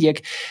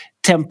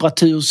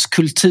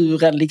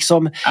familjetemperaturskulturen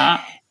liksom.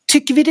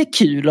 Tycker vi det är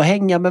kul att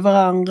hänga med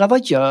varandra?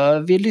 Vad gör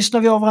vi? Lyssnar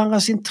vi av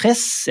varandras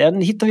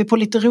intressen? Hittar vi på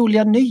lite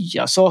roliga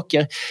nya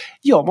saker?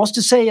 Jag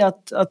måste säga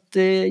att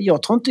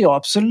jag tror inte jag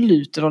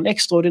absolut är någon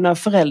extraordinär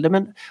förälder,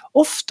 men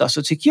ofta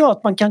så tycker jag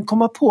att man kan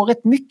komma på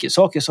rätt mycket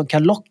saker som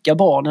kan locka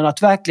barnen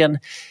att verkligen...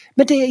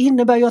 Men det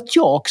innebär ju att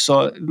jag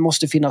också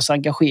måste finnas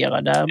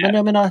engagerad där. Men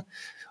jag menar...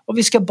 Och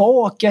vi ska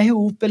baka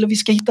ihop eller vi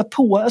ska hitta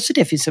på. Alltså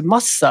det finns en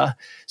massa.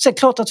 Sen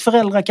klart att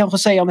föräldrar kanske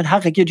säger, men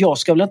herregud, jag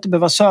ska väl inte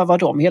behöva serva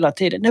dem hela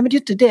tiden. Nej, men det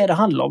är inte det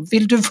handlar om.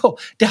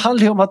 Det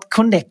handlar ju om att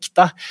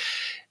connecta.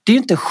 Det är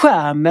ju inte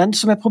skärmen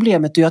som är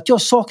problemet, det är att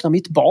jag saknar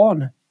mitt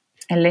barn.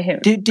 Eller hur?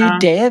 Det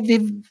är det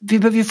vi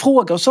behöver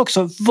fråga oss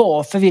också.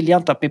 Varför vill jag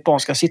inte att mitt barn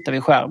ska sitta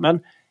vid skärmen?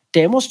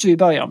 Det måste vi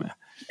börja med.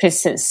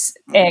 Precis.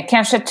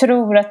 Kanske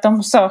tror att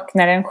de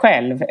saknar en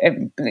själv.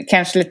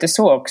 Kanske lite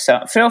så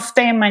också. För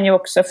ofta är man ju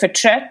också för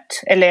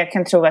trött. Eller jag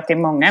kan tro att det är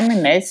många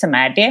med mig som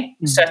är det.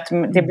 Så att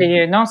det blir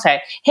ju någon så här: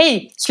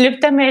 hej,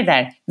 sluta med det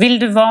där. Vill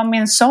du vara med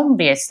en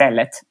zombie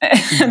istället?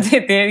 Det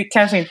är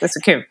kanske inte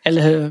så kul.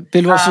 Eller hur?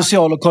 Vill du vara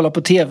social och kolla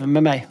på tv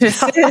med mig?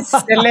 Precis,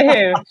 eller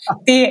hur?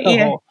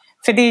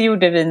 För det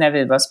gjorde vi när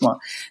vi var små.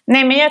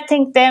 Nej, men jag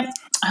tänkte...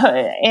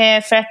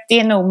 För att det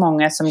är nog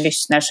många som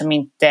lyssnar som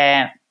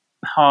inte...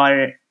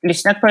 har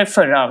lyssnat på det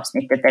förra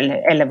avsnittet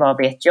eller vad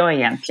vet jag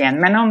egentligen.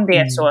 Men om det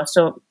är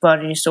så var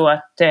det ju så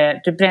att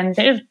du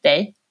brände ut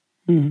dig.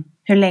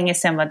 Hur länge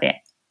sedan var det?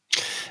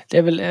 Det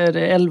är väl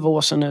 11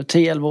 år sedan nu,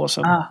 10-11 år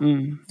sedan. Ja.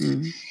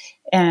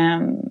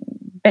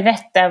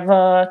 Berätta,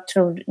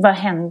 vad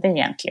hände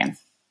egentligen?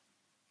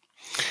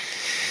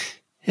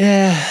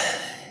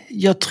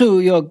 Jag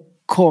tror jag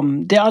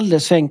kom, det är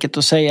alldeles för enkelt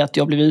att säga att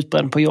jag blev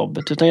utbränd på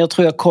jobbet, utan jag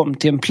tror jag kom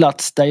till en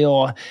plats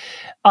där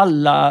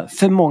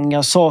för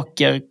många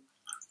saker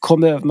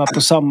kom över mig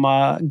på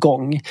samma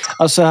gång.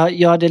 Alltså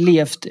jag hade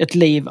levt ett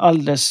liv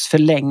alldeles för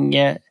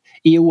länge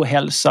i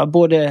ohälsa,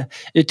 både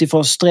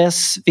utifrån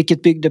stress,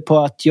 vilket byggde på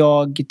att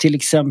jag till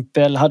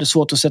exempel hade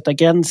svårt att sätta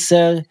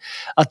gränser,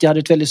 att jag hade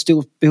ett väldigt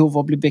stort behov av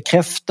att bli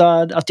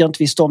bekräftad, att jag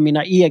inte visste om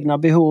mina egna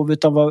behov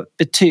utan var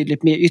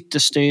betydligt mer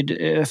ytterstyrd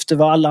efter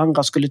vad alla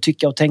andra skulle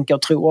tycka och tänka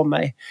och tro om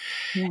mig.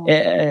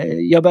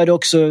 Jag började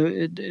också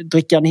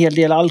dricka en hel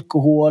del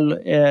alkohol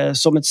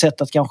som ett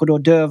sätt att kanske då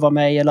döva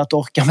mig eller att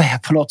orka med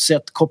på något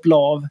sätt, koppla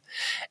av.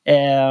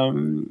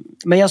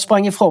 Men jag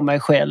sprang ifrån mig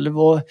själv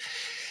och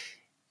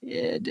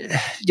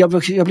jag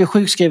blev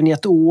sjukskriven i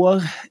 1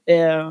 år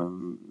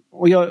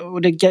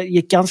och det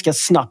gick ganska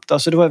snabbt.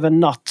 Alltså det var över en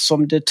natt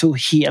som det tog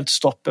helt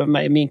stopp över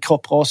mig. Min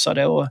kropp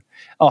rasade och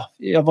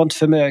jag var inte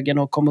förmögen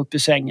att komma upp i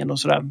sängen och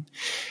sådär.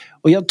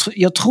 Och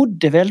jag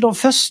trodde väl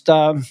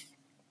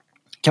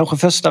kanske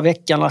första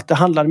veckan att det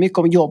handlade mycket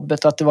om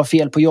jobbet, att det var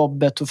fel på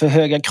jobbet och för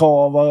höga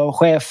krav och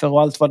chefer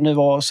och allt vad det nu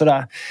var och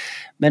sådär.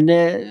 Men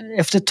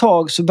efter ett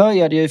tag så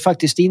började jag ju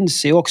faktiskt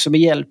inse också med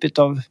hjälp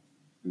utav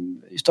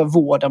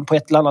vården på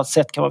ett eller annat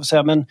sätt kan man väl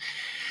säga, men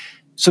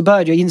så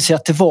började jag inse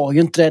att det var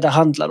ju inte det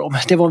handlade om.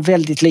 Det var en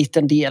väldigt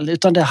liten del,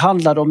 utan det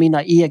handlade om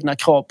mina egna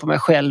krav på mig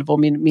själv och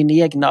min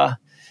egna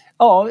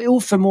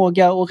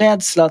oförmåga och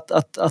rädsla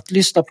att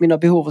lyssna på mina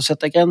behov och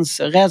sätta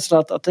gränser.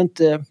 Rädsla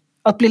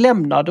att bli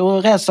lämnad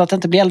och rädsla att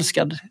inte bli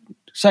älskad.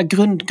 så här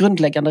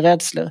grundläggande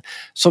rädslor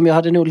som jag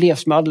hade nog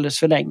levt med alldeles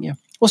för länge.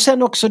 Och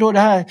sen också då det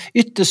här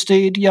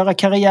ytterstyrd, göra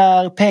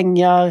karriär,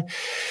 pengar,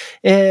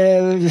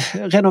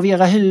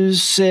 renovera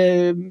hus,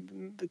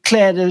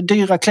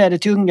 dyra kläder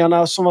till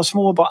ungarna som var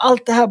småbarn.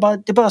 Allt det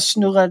här det bara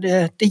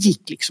snurrade, det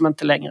gick liksom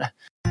inte längre.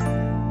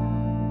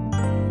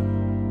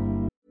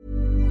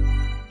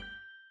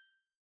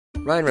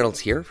 Ryan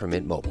Reynolds here from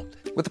Mint Mobile.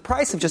 With the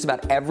price of just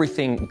about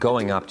everything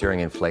going up during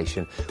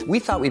inflation, we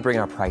thought we'd bring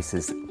our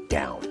prices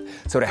down.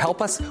 So to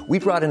help us, we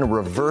brought in a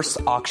reverse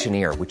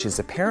auctioneer, which is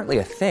apparently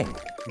a thing.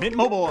 Mint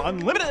Mobile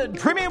Unlimited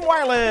Premium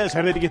Wireless.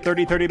 How to get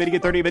 30, 30, how to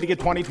get 30, how to get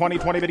 20, 20,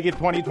 20, how to get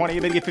 20, 20, how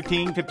to get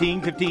 15,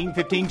 15, 15,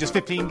 15, just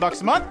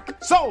 $15 a month?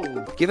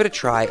 Sold! Give it a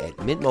try at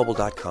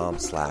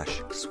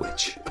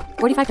mintmobile.com/switch.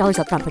 $45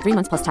 up front for 3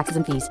 months plus taxes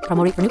and fees.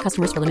 Promo rate for new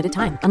customers for limited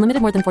time.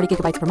 Unlimited more than 40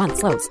 gigabytes per month.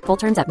 Slows full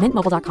terms at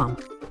mintmobile.com.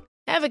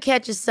 Ever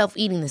catch yourself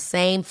eating the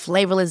same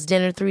flavorless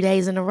dinner 3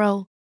 days in a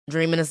row?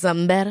 Dreaming of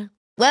something better?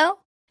 Well,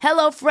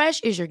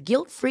 HelloFresh is your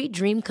guilt-free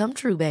dream come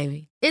true,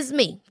 baby. It's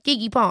me,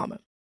 Keke Palmer.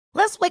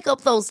 Let's wake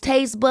up those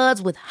taste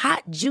buds with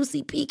hot,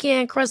 juicy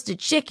pecan-crusted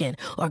chicken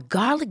or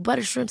garlic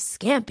butter shrimp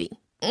scampi.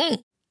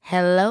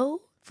 Hello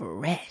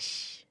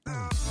Fresh.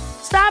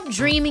 Stop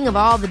dreaming of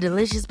all the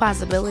delicious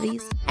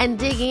possibilities and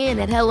dig in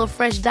at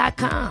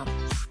HelloFresh.com.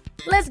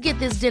 Let's get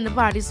this dinner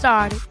party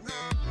started.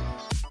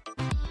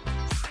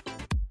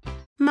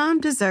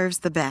 Mom deserves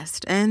the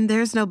best, and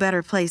there's no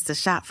better place to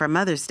shop for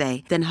Mother's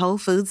Day than Whole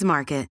Foods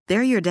Market.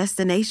 They're your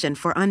destination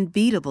for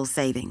unbeatable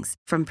savings,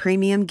 from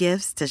premium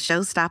gifts to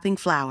show-stopping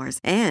flowers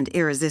and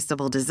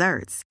irresistible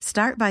desserts.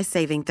 Start by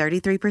saving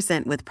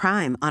 33% with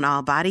Prime on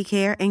all body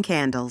care and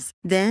candles.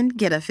 Then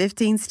get a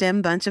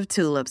 15-stem bunch of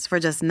tulips for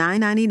just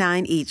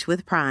 $9.99 each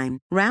with Prime.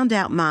 Round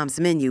out Mom's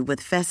menu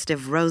with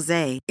festive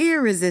rosé,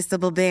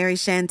 irresistible berry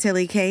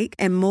chantilly cake,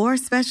 and more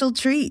special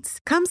treats.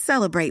 Come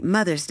celebrate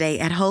Mother's Day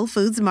at Whole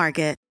Foods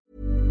Market.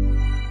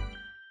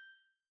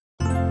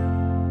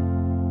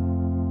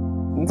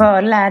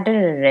 Vad lärde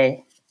du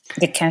dig?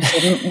 Det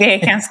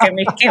är ganska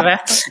mycket, va?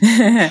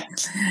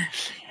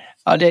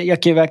 Ja,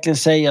 jag kan ju verkligen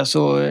säga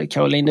så,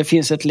 Caroline. Det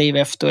finns ett liv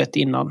efter och ett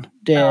innan.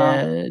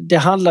 Det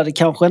handlade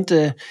kanske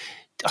inte...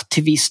 Ja,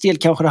 till viss del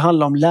kanske det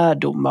handlar om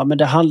lärdomar, men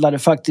det handlade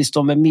faktiskt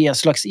om en mer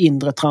slags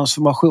inre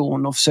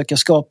transformation och försöka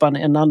skapa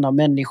en annan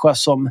människa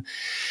som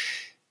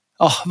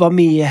var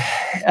mer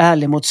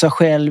ärlig mot sig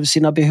själv,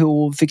 sina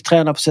behov, fick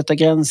träna på att sätta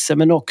gränser,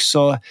 men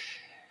också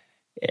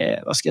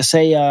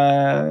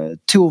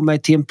tog mig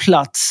till en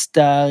plats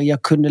där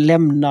jag kunde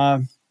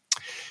lämna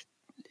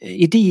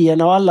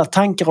idéerna och alla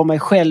tankar om mig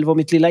själv och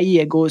mitt lilla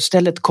ego och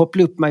istället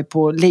koppla upp mig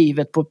på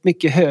livet på ett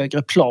mycket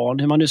högre plan,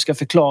 hur man nu ska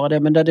förklara det,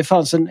 men där det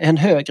fanns en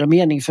högre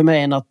mening för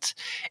mig än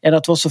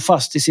att vara så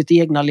fast i sitt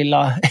egna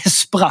lilla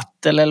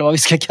sprattel eller vad vi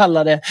ska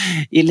kalla det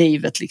i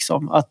livet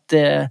liksom. Att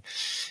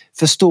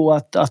förstå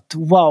att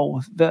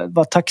wow,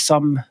 vad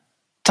tacksam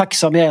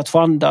jag är att få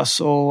andas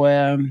och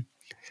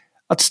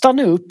att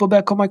stanna upp och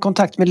börja komma i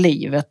kontakt med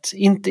livet.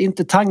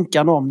 Inte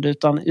tankarna om det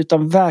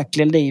utan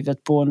verkligen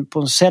livet på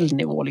en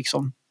cellnivå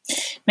liksom.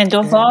 Men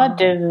då var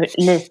du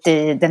lite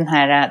i den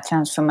här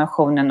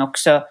transformationen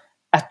också,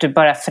 att du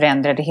bara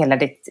förändrade hela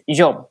ditt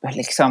jobb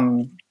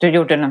liksom. Du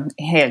gjorde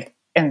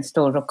en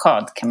stor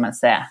rockad kan man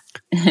säga.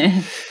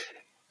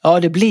 Ja,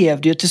 det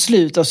blev det ju till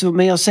slut. Alltså,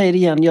 men jag säger det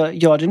igen,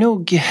 jag hade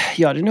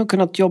nog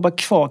kunnat jobba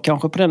kvar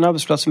kanske på den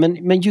arbetsplatsen.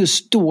 Men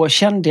just då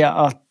kände jag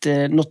att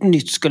något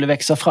nytt skulle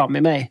växa fram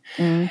i mig.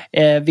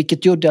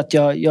 Vilket gjorde att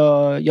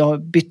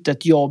jag bytte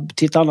ett jobb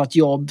till ett annat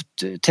jobb.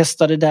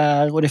 Testade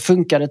där och det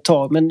funkade ett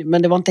tag.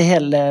 Men det var inte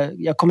heller,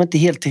 jag kom inte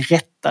helt till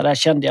rätta där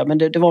kände jag. Men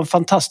det var en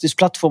fantastisk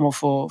plattform att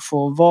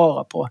få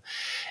vara på.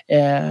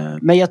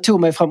 Men jag tog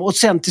mig fram. Och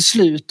sen till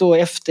slut då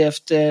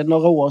efter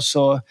några år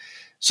så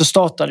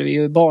startade vi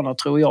ju Bana,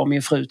 tror jag och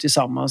min fru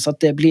tillsammans. Så att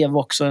det blev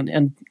också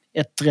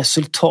ett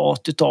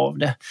resultat utav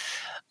det.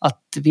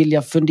 Att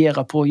vilja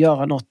fundera på att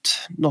göra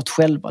något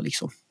själva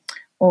liksom.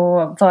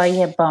 Och vad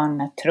är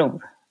Bana,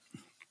 tro?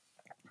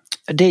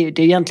 Det är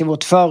egentligen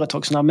vårt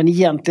företagsnamn, men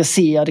egentligen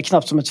ser jag det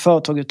knappt som ett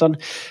företag, utan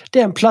det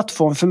är en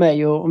plattform för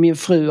mig och min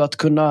fru att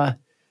kunna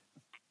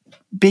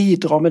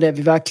bidra med det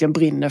vi verkligen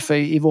brinner för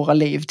i våra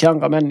liv till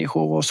andra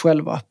människor och oss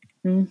själva.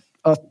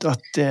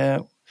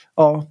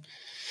 Ja,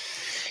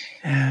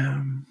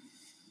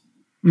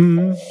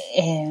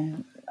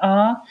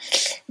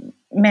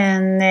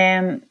 men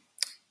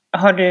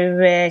har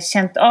du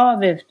känt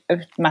av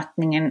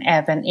utmattningen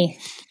även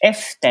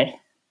efter?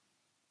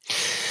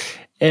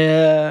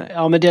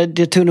 Ja, men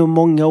det tog nog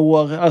många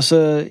år.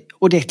 Alltså,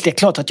 och det är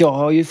klart att jag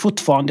har ju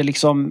fortfarande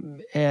liksom,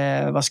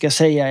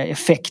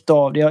 effekt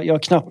av det. Jag har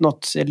knappt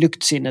något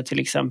luktsinne till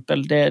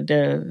exempel.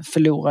 Det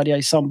förlorade jag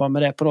i samband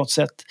med det på något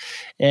sätt.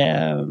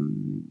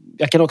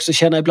 Jag kan också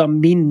känna ibland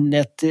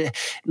minnet,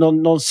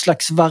 någon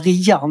slags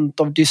variant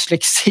av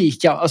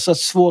dyslexi, alltså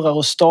svårare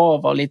att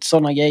stava och lite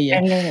sådana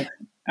grejer.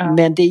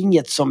 Men det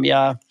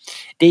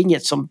är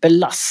inget som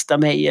belastar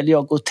mig eller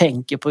jag går och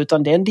tänker på,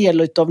 utan det är en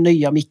del av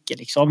nya Micke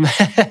liksom.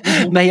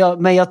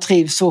 Men jag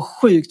trivs så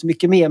sjukt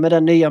mycket mer med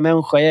den nya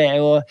människa jag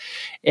är, och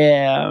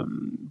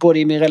både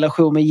i min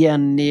relation med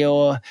Jenny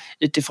och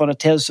utifrån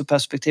ett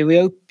hälsoperspektiv. Och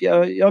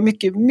jag har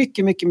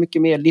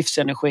mycket mer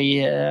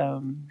livsenergi.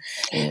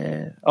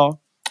 Ja.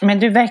 Men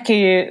du verkar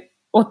ju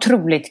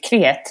otroligt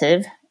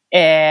kreativ.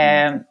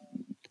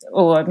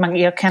 Och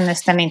jag kan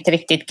nästan inte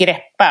riktigt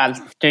greppa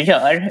allt du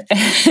gör.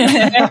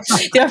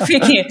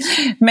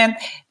 Men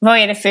vad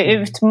är det för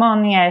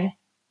utmaningar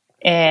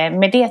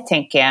med det,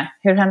 tänker jag?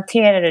 Hur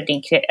hanterar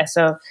du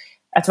alltså,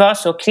 att vara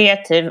så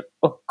kreativ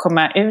och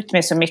komma ut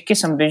med så mycket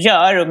som du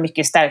gör och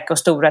mycket starka och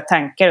stora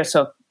tankar och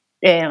så?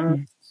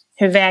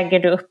 Hur väger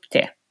du upp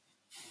det?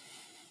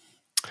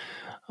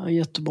 Ja,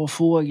 jättebra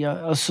fråga.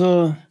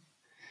 Alltså,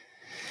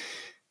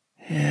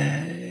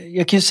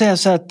 jag kan ju säga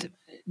så att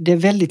det är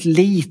väldigt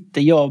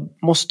lite jag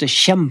måste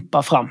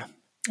kämpa fram.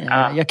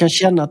 Jag kan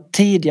känna att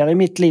tidigare i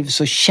mitt liv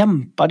så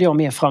kämpade jag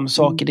mer fram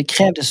saker. Det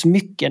krävdes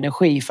mycket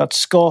energi för att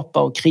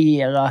skapa och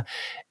kreera.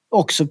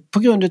 Också på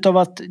grund av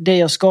att det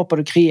jag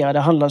skapade och kreerade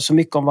handlade så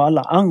mycket om vad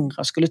alla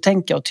andra skulle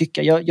tänka och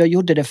tycka. Jag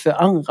gjorde det för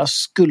andras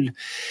skull.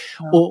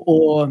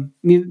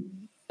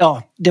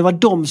 Det var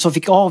de som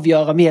fick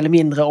avgöra mer eller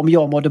mindre om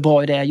jag mådde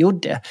bra i det jag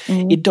gjorde.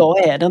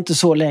 Idag är det inte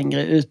så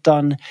längre,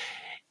 utan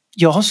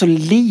jag har så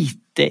lite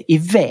i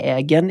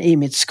vägen i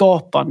mitt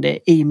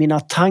skapande, i mina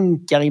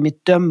tankar, i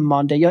mitt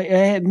dömande. Jag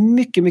är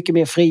mycket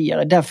mer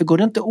friare. Därför går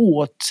det inte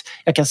åt.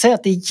 Jag kan säga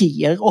att det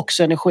ger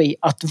också energi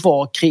att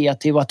vara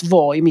kreativ, att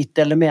vara i mitt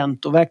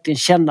element och verkligen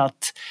känna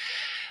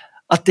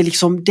att det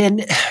liksom...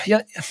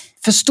 jag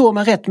förstår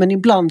mig rätt, men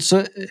ibland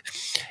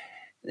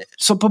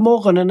så på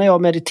morgonen när jag har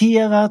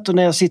mediterat och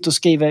när jag sitter och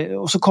skriver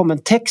och så kommer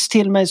en text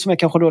till mig som jag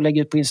kanske då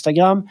lägger ut på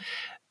Instagram.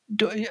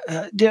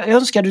 Jag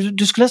önskar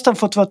du skulle nästan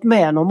fått vara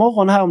med någon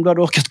morgon här om du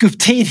hade orkat gå upp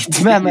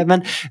tidigt med mig,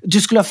 men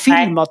du skulle ha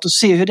filmat och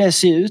se hur det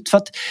ser ut, för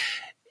att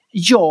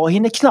jag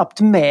hinner knappt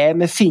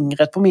med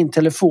fingret på min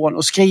telefon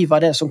och skriva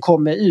det som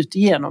kommer ut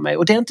igenom mig.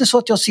 Och det är inte så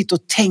att jag sitter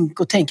och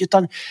tänker,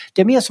 utan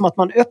det är mer som att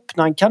man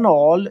öppnar en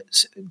kanal,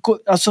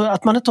 alltså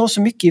att man inte har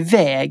så mycket i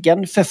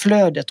vägen för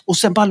flödet och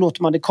sen bara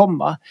låter man det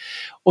komma.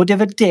 Och det är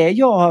väl det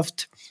jag har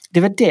haft. Det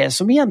är väl det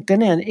som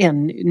egentligen är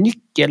en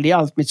nyckel i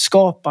allt mitt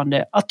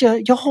skapande. Att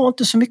jag har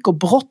inte så mycket att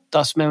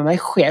brottas med mig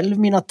själv,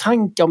 mina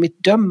tankar och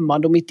mitt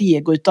dömande och mitt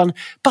ego, utan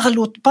bara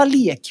låt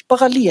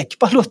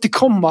det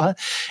komma.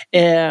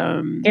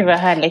 Det var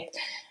härligt.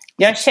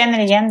 Jag känner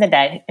igen det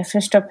där. Jag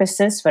förstår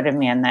precis vad du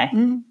menar.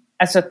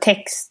 Alltså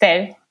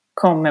texter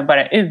kommer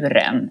bara ur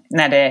en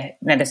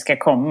när det ska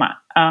komma.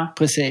 Ja.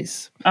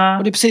 Precis. Ja.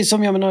 Och det är precis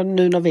som jag menar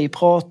nu när vi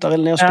pratar,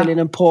 eller när jag spelar in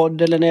en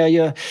podd, eller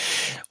när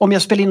om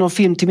jag spelar in någon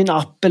film till min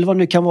app eller vad det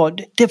nu kan vara.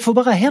 Det får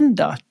bara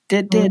hända. Det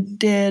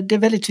är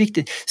väldigt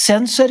viktigt.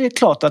 Sen så är det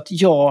klart att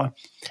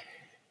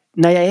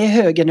när jag är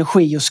hög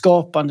energi och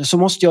skapande så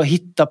måste jag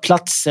hitta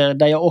platser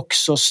där jag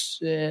också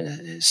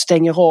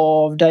stänger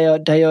av,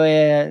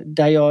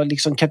 där jag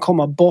liksom kan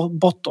komma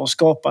bortom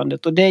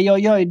skapandet. Och det jag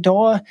gör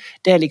idag,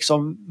 det är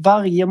liksom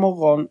varje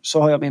morgon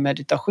så har jag min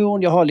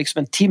meditation. Jag har liksom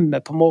en timme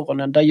på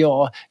morgonen där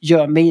jag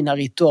gör mina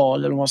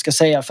ritualer, om man ska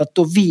säga, för att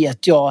då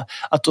vet jag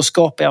att då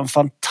skapar jag en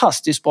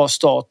fantastiskt bra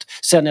start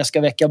sen när jag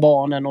ska väcka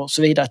barnen och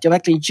så vidare. Att jag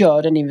verkligen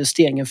gör den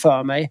investeringen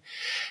för mig.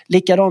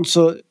 Likadant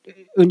så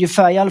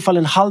ungefär i alla fall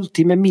en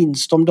halvtimme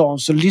minst om dagen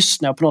så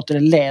lyssnar jag på något eller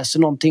läser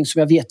någonting som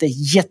jag vet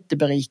är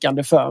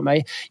jätteberikande för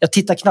mig. Jag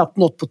tittar knappt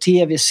något på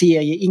tv,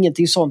 serie,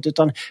 ingenting sånt,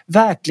 utan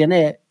verkligen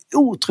är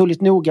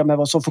otroligt noga med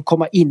vad som får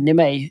komma in i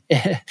mig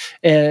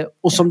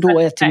och som då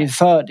är till min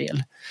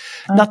fördel.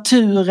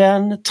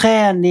 Naturen,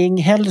 träning,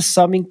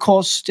 hälsa, min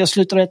kost, jag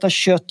slutar äta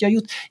kött.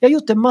 Jag har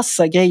gjort en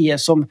massa grejer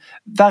som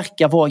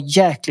verkar vara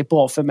jäkligt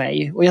bra för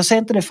mig. Och jag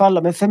säger inte det för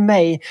alla, men för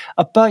mig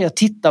att börja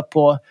titta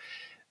på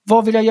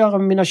vad vill jag göra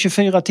med mina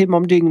 24 timmar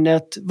om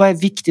dygnet? Vad är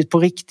viktigt på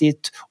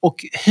riktigt? Och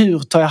hur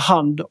tar jag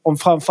hand om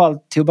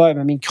framförallt till att börja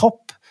med min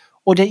kropp?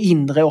 Och det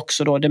inre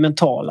också då, det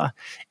mentala.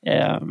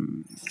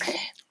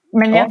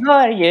 Men jag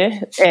hör ju,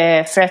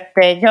 för att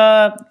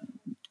jag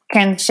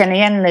kan känna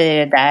igen mig i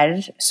det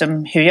där,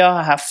 som hur jag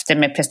har haft det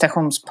med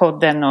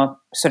prestationspodden och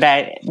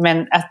sådär.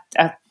 Men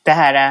att det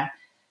här,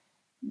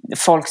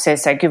 folk säger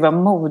så här, gud vad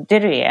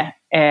modig du är.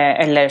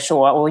 Eller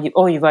så,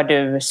 oj vad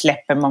du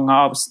släpper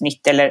många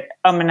avsnitt. Eller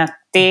men att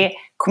det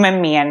kommer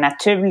mer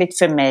naturligt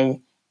för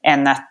mig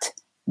än att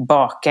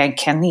baka en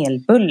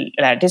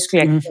kanelbulle. Det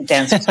skulle jag inte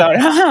ens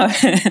klara.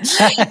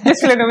 Det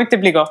skulle nog inte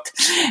bli gott.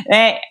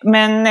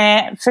 Men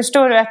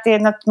förstår du att det är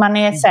något man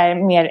är så här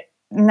mer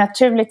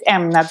naturligt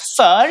ämnad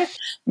för.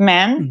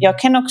 Men jag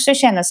kan också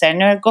känna så här,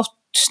 nu har det gått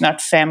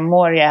snart 5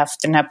 år jag har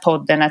haft den här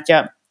podden, att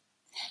jag,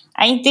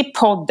 inte i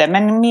podden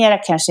men mera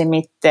kanske i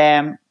mitt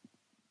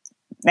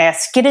när jag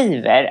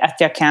skriver, att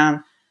jag kan,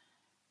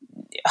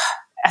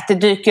 att det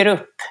dyker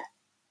upp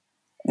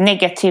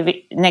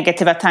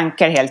negativa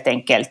tankar helt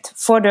enkelt.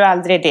 Får du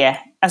aldrig det?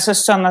 Alltså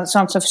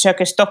sånt som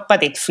försöker stoppa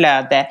ditt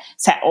flöde.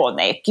 Så här,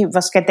 nej, gud,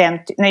 vad ska den...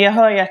 Nej, jag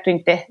hör ju att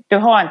du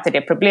har inte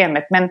det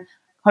problemet, men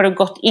Har du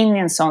gått in i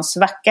en sån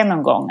svacka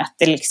någon gång? Att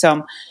det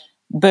liksom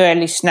börjar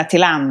lyssna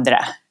till andra?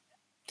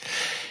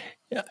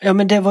 Ja,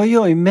 men det var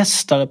jag ju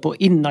mästare på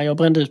innan jag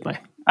brände ut mig.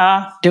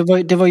 Ja.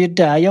 Det var ju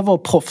där jag var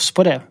proffs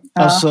på det.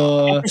 Ja, alltså,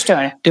 jag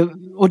förstår.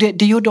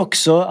 Det gjorde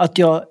också att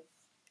jag...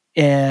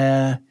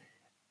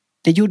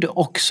 det gjorde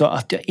också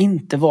att jag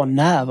inte var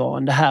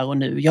närvarande här och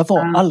nu. Jag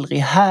var aldrig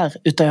här,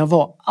 utan jag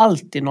var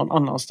alltid någon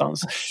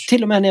annanstans.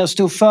 Till och med när jag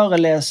stod och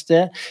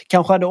föreläste,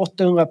 kanske hade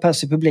 800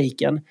 pers i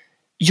publiken.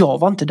 Jag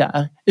var inte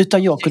där,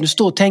 utan jag kunde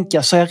stå och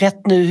tänka, så är jag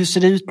rätt nu, hur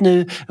ser det ut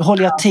nu,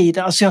 håller jag tid?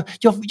 Alltså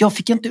jag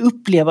fick inte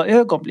uppleva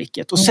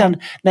ögonblicket. Och sen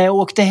när jag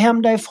åkte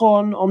hem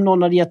därifrån, om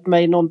någon hade gett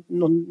mig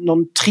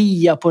någon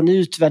trea på en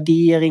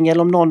utvärdering,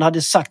 eller om någon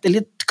hade sagt, eller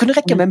det kunde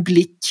räcka med en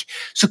blick,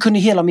 så kunde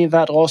hela min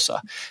värld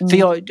rasa.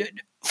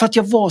 För att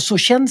jag var så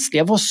känslig,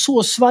 jag var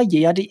så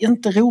svajig, jag hade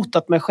inte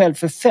rotat mig själv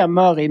för 5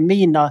 öre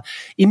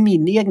i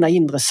min egna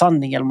inre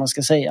sanning, eller vad man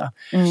ska säga.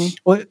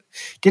 Och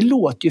det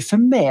låter ju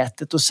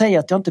förmätet att säga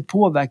att jag inte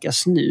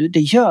påverkas nu, det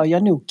gör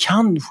jag nog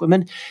kanske,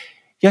 men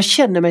jag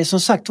känner mig som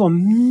sagt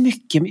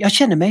jag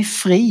känner mig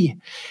fri.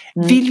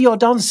 Vill jag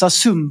dansa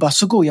zumba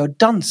så går jag och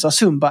dansar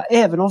zumba,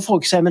 även om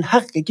folk säger, men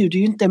herregud, du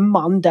är ju inte en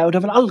man där, och det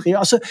är väl aldrig,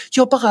 alltså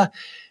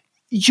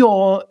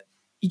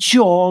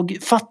jag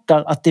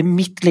fattar att det är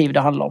mitt liv det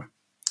handlar om.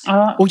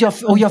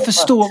 Och jag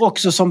förstår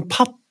också som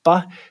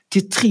pappa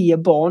till 3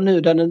 barn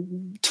nu, där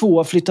 2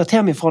 har flyttat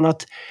hemifrån,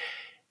 att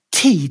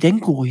tiden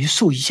går ju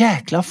så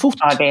jäkla fort.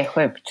 Ja, det är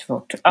sjukt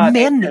fort. Ja,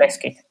 det är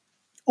läskigt.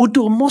 Och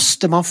då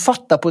måste man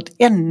fatta på ett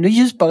ännu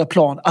djupare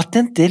plan att det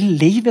inte är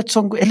livet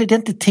eller det är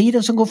inte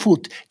tiden som går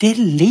fort, det är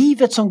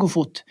livet som går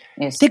fort.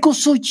 Det går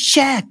så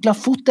jäkla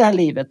fort det här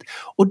livet.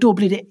 Och då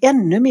blir det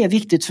ännu mer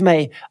viktigt för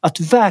mig att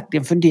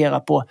verkligen fundera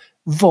på,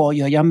 vad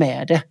gör jag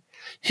med det?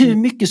 Hur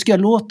mycket ska jag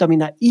låta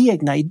mina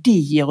egna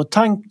idéer och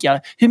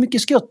tankar, hur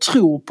mycket ska jag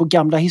tro på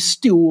gamla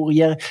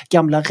historier,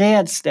 gamla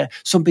rädslor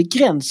som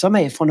begränsar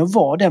mig från att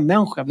vara den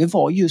människa vi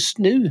var just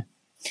nu?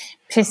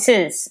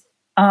 Precis.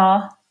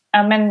 Ja,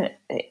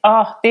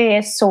 det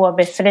är så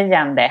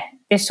befriande.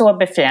 Det är så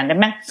befriande.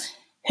 Men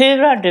hur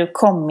har du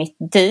kommit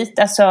dit?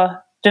 Alltså,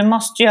 du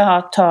måste ju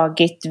ha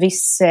tagit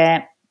viss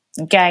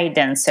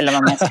guidance, eller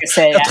vad man ska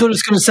säga. Jag tror du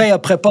skulle säga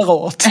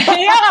preparat.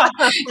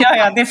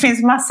 ja, det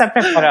finns massa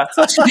preparat.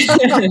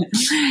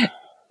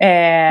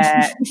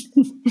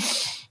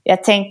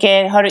 Jag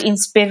tänker, har du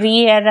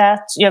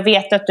inspirerat? Jag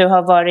vet att du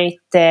har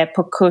varit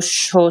på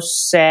kurs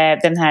hos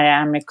den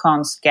här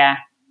amerikanska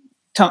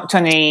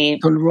Tony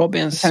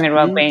Robbins.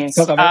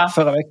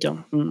 Förra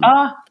veckan.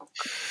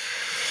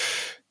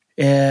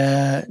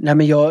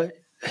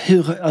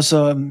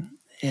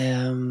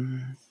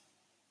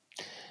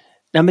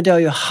 Nej, men det har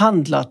ju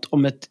handlat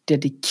om ett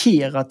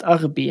dedikerat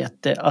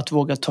arbete att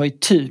våga ta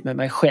itu med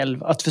mig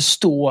själv. Att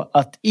förstå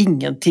att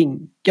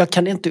jag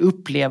kan inte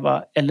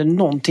uppleva, eller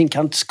någonting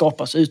kan inte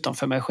skapas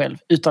utanför mig själv.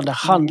 Utan det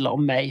handlar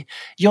om mig.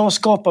 Jag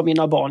skapar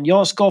mina barn,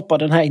 jag skapar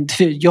den här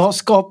intervjun, jag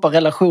skapar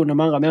relationer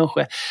med andra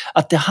människor.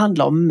 Att det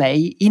handlar om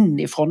mig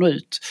inifrån och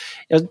ut.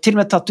 Jag till och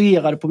med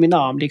tatuerade på min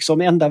arm,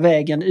 liksom, enda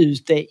vägen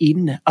ut är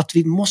in. Att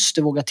vi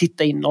måste våga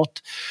titta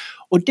inåt.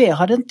 Och det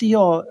hade inte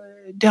jag...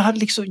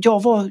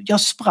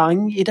 Jag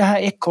sprang i det här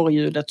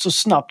ekorrhjulet så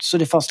snabbt så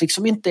det fanns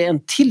liksom inte en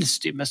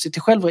tillstymmelse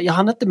till själv. Jag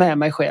hann inte med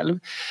mig själv.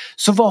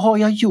 Så vad har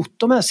jag gjort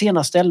de här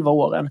senaste 11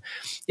 åren?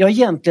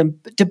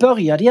 Det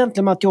började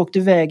egentligen med att jag åkte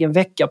iväg en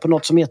vecka på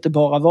något som heter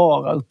Bara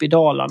Vara uppe i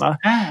Dalarna.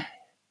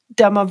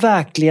 Där man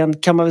verkligen,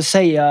 kan man väl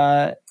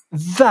säga,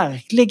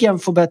 verkligen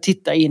får börja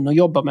titta in och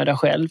jobba med det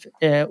själv.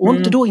 Och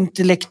inte då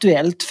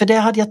intellektuellt, för det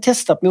hade jag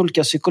testat med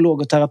olika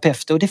psykologer och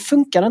terapeuter och det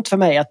funkade inte för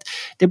mig. Att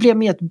det blev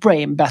mer ett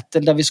brain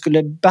battle där vi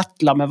skulle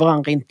battla med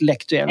varandra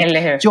intellektuellt.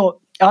 Eller hur?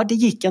 Ja, det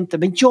gick inte,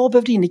 men jag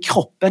behövde in i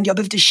kroppen, jag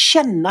behövde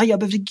känna, jag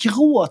behövde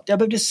gråta, jag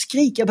behövde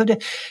skrika,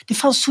 det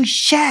fanns så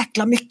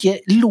jäkla mycket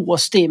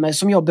låst i mig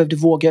som jag behövde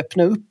våga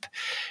öppna upp.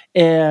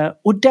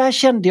 Och där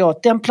kände jag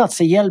att den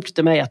platsen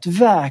hjälpte mig att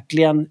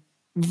verkligen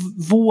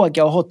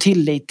våga och ha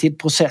tillit till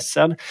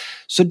processen.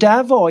 Så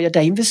där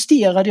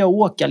investerade jag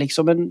åka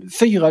liksom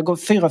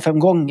 4-5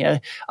 gånger.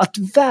 Att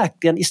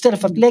verkligen,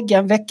 istället för att lägga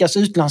en veckas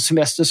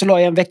utlandssemester så la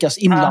jag en veckas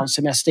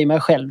inlandssemester i mig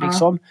själv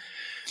liksom.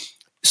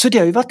 Så det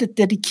har ju varit ett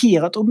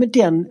dedikerat, och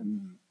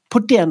på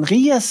den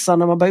resan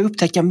när man börjar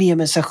upptäcka mer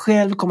med sig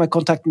själv, komma i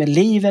kontakt med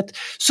livet,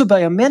 så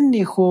börjar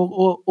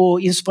människor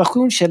och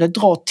inspirationskällor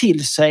dra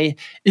till sig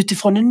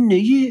utifrån en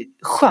ny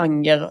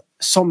genre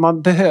som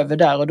man behöver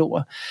där och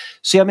då.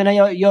 Så jag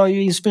menar, jag har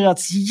ju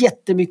inspirerats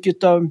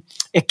jättemycket av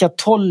Eckart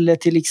Tolle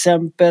till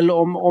exempel,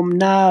 om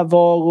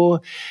närvaro,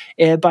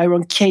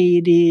 Byron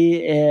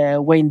Katie,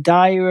 Wayne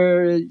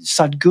Dyer,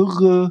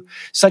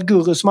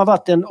 Sadhguru som har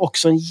varit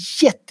också en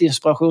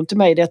jätteinspiration till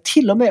mig, där jag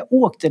till och med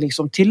åkte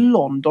liksom till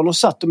London och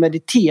satt och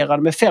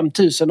mediterade med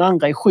 5000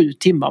 andra i 7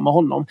 timmar med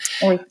honom.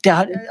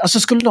 Alltså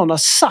skulle någon ha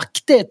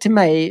sagt det till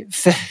mig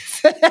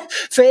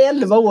för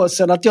 11 år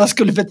sedan, att jag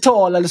skulle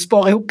betala eller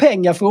spara ihop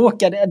pengar för att åka,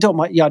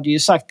 jag hade ju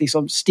sagt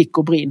liksom stick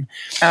och brinn.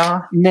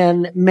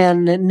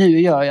 Men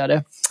nu gör jag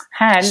det.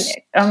 Härligt.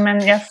 Ja,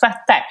 men jag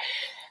fattar.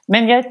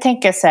 Men jag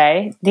tänker så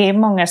här, det är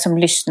många som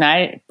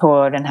lyssnar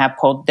på den här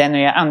podden och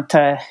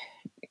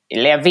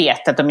jag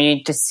vet att de är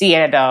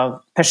intresserade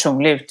av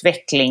personlig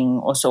utveckling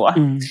och så.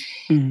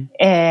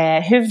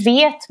 Hur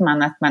vet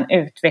man att man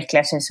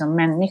utvecklar sig som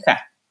människa?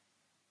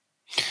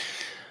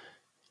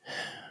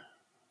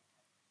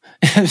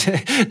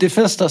 Det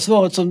första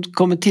svaret som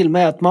kommer till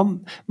mig är att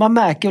man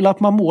märker väl att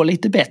man mår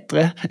lite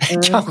bättre,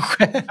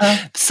 kanske.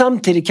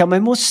 Samtidigt kan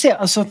man se,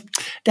 alltså,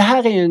 det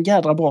här är ju en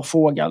jädra bra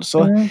fråga.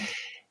 Alltså.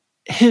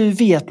 Hur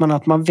vet man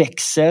att man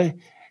växer?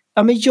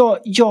 Ja, men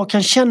jag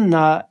kan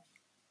känna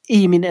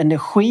i min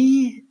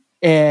energi,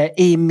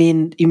 i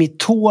mitt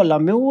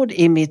tålamod,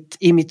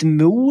 i mitt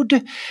mod.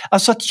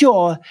 Alltså att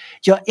jag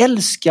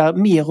älskar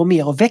mer och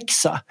mer att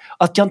växa.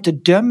 Att jag inte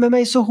dömer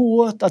mig så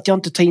hårt, att jag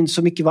inte tar in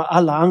så mycket vad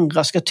alla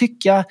andra ska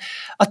tycka.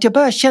 Att jag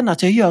börjar känna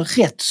att jag gör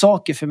rätt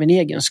saker för min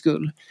egen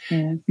skull.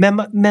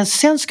 Men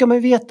sen ska man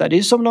ju veta, det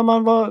är som när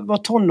man var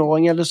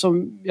tonåring, eller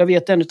som jag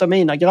vet en av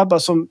mina grabbar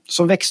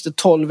som växte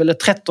 12 eller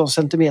 13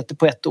 centimeter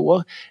på ett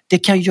år. Det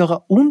kan göra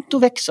ont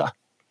att växa.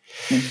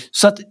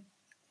 Så att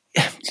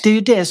det är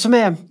ju det som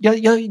är,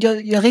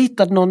 jag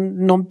ritade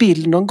någon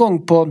bild någon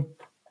gång på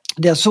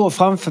det jag såg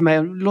framför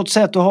mig. Låt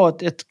säga att du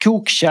har ett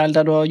kokkärl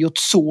där du har gjort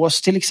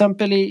sås till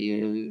exempel,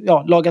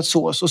 lagat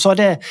sås, och så har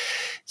det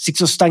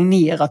liksom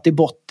stagnerat i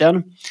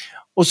botten.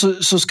 Och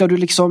så ska du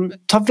liksom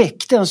ta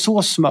väck den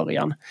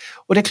såssmörjan.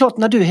 Och det är klart,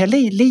 när du häller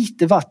i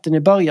lite vatten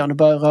i början och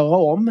börjar röra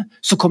om,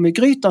 så kommer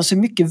grytan se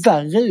mycket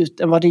värre ut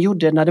än vad den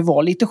gjorde när det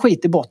var lite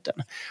skit i botten.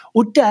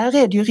 Och där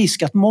är det ju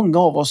risk att många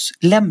av oss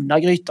lämnar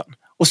grytan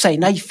och säger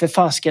nej för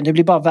fasken, det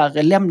blir bara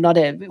värre, lämna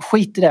det,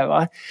 skit i det,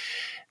 va.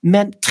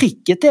 Men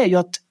tricket är ju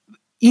att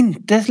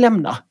inte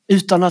lämna,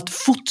 utan att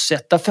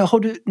fortsätta. För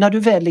när du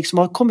väl liksom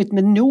har kommit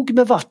med nog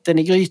med vatten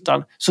i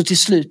grytan, så till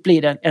slut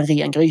blir det en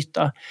ren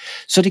gryta.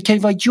 Så det kan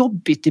ju vara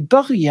jobbigt i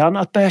början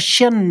att börja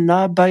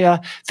känna,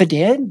 för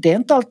det är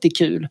inte alltid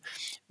kul.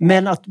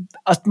 Men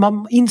att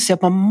man inser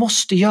att man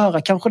måste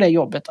göra kanske det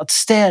jobbet. Att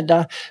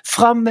städa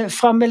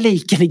fram med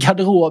liken i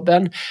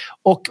garderoben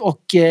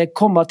och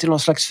komma till någon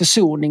slags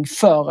försoning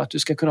för att du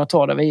ska kunna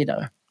ta det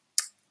vidare.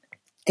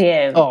 Det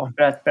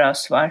är ett bra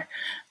svar.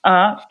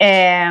 Ja,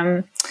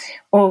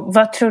 och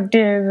vad tror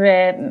du,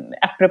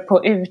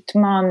 apropå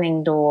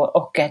utmaning då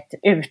och att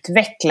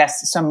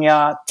utvecklas, som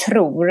jag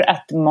tror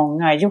att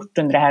många har gjort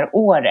under det här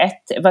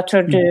året. Vad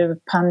tror du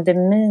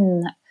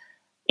pandemin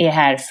är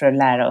här för att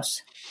lära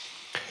oss?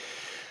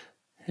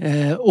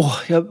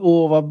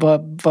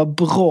 Vad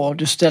bra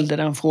du ställde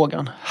den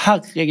frågan.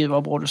 Herregud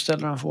vad bra du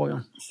ställde den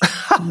frågan.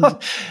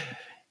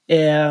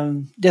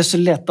 Det är så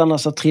lätt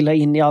annars att trilla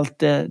in i allt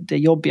det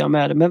jobbiga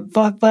med det. Men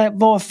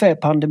varför är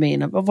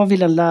pandemin? Vad vill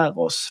den lära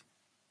oss?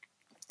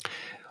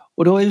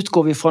 Och då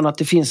utgår vi från att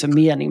det finns en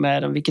mening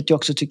med den, vilket jag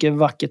också tycker är en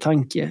vacker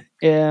tanke.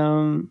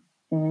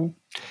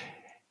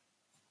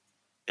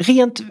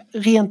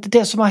 Rent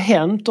det som har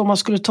hänt, om man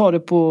skulle ta det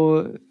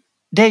på...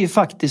 Det är ju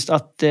faktiskt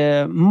att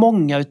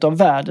många utav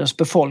världens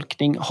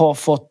befolkning har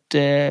fått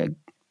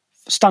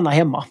stanna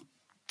hemma.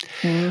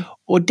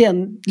 Och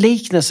den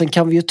liknelsen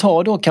kan vi ju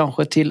ta då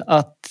kanske till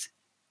att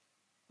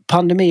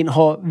pandemin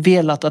har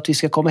velat att vi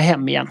ska komma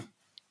hem igen.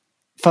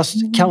 Fast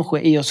kanske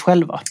i oss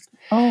själva.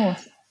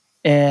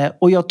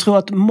 Och jag tror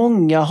att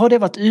många har det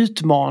varit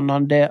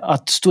utmanande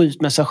att stå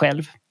ut med sig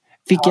själv.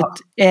 Vilket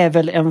är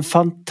väl en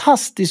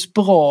fantastiskt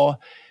bra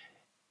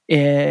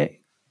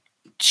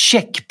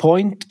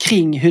checkpoint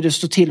kring hur det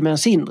står till med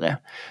ens inre.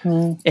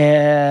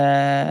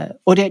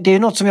 Och det är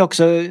något som jag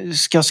också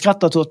ska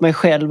skratta åt mig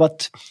själv,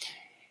 att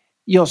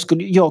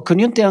jag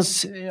kunde ju inte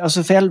ens,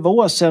 alltså för 11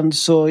 år sedan,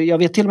 så jag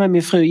vet till och med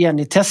min fru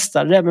Jenny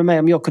testade det med mig,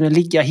 om jag kunde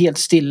ligga helt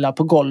stilla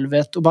på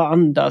golvet och bara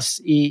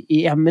andas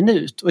i 1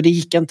 minut, och det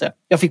gick inte.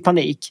 Jag fick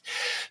panik.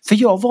 För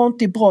jag var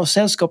inte i bra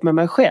sällskap med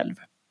mig själv.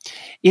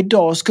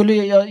 Idag skulle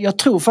jag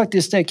tror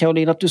faktiskt det,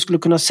 Caroline, att du skulle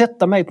kunna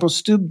sätta mig på en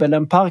stubbe eller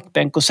en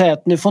parkbänk och säga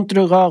att nu får inte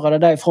du röra dig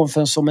därifrån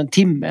förrän som en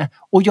timme.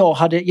 Och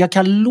jag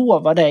kan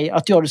lova dig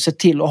att jag hade sett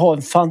till att ha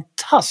en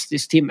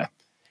fantastisk timme.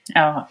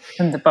 Ja,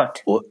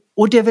 underbart.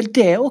 Och det är väl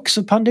det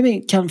också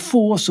pandemin kan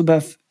få oss att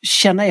börja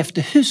känna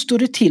efter, hur står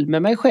det till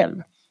med mig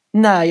själv?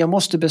 När jag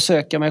måste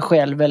besöka mig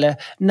själv eller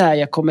när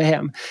jag kommer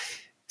hem.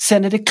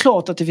 Sen är det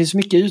klart att det finns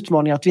mycket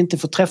utmaningar, att vi inte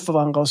får träffa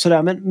varandra och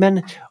sådär.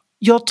 Men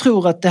jag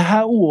tror att det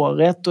här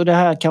året och det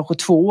här kanske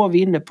 2 år vi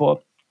är inne på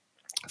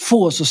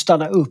får oss att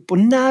stanna upp. Och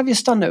när vi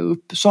stannar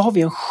upp så har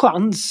vi en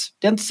chans.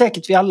 Det är inte säkert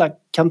att vi alla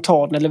kan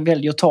ta den eller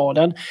väljer att ta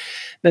den.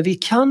 Men vi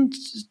kan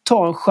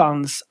ta en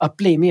chans att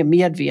bli mer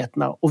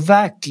medvetna och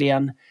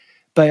verkligen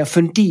börja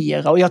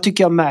fundera. Och jag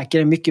tycker jag märker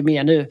det mycket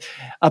mer nu.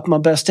 Att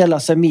man börjar ställa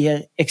sig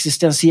mer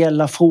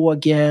existentiella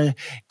frågor.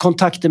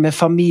 Kontakter med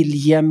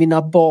familjen,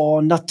 mina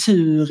barn,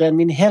 naturen,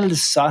 min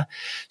hälsa.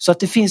 Så att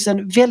det finns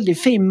en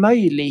väldigt fin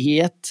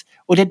möjlighet.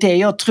 Och det är det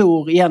jag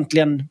tror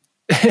egentligen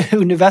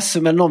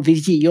universum eller någon vill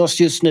ge oss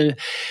just nu.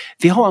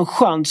 Vi har en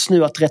chans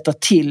nu att rätta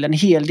till en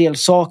hel del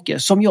saker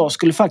som jag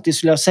skulle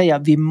faktiskt vilja säga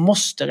vi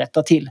måste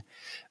rätta till.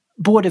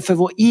 både för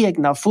vår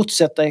egna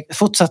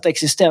fortsatta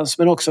existens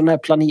men också den här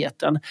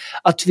planeten,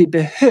 att vi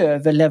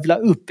behöver levla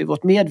upp i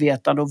vårt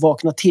medvetande och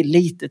vakna till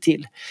lite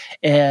till.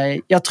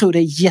 Jag tror det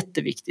är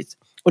jätteviktigt.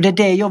 Och det är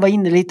det jag var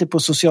inne lite på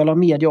sociala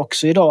medier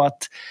också idag, att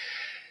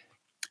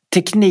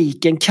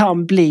tekniken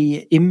kan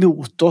bli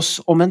emot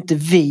oss om inte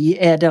vi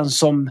är den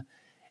som,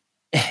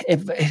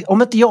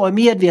 om inte jag är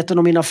medveten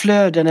om mina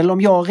flöden, eller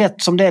om jag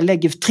rätt som det är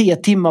lägger 3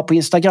 timmar på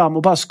Instagram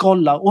och bara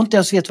scrollar och inte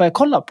ens vet vad jag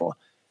kollar på.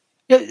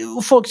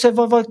 Och folk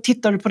säger, vad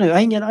tittar du på nu?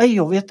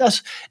 Jag vet.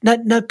 Alltså,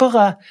 när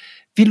bara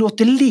vi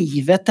låter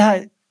livet, det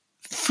här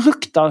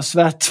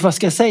fruktansvärt, vad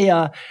ska jag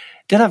säga,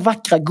 den här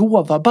vackra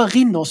gåva bara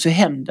rinner oss ur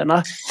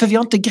händerna, för vi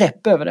har inte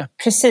grepp över det.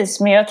 Precis,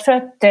 men jag tror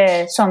att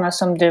sådana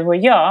som du och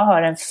jag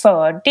har en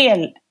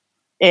fördel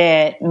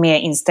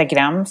med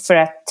Instagram, för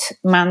att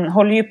man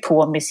håller ju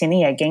på med sin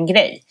egen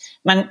grej.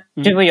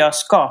 Du och jag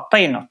skapar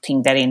ju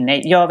någonting där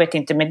inne. Jag vet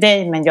inte med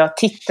dig, men jag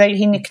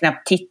hinner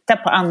knappt titta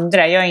på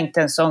andra. Jag är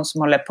inte en sån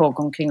som håller på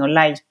omkring och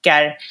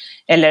likar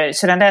eller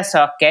sådana där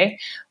saker.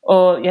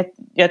 Och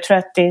jag tror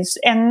att det är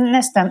en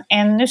nästan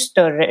ännu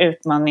större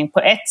utmaning på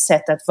ett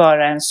sätt att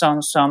vara en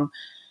sån som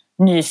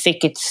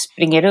nyfiket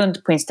springer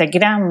runt på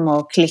Instagram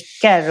och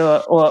klickar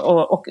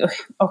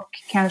och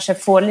kanske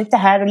får lite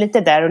här och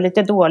lite där och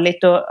lite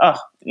dåligt och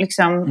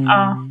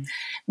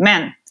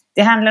Men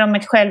det handlar om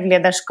ett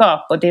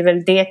självledarskap, och det är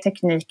väl det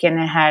tekniken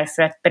är här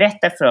för att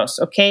berätta för oss.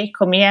 Okej,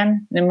 kom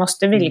igen, nu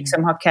måste vi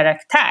liksom ha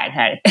karaktär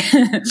här.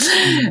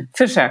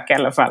 Försök i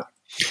alla fall.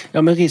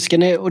 Ja, men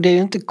risken är, och det är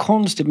ju inte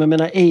konstigt, men jag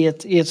menar,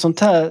 i ett sånt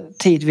här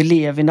tid vi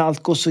lever i, när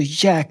allt går så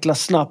jäkla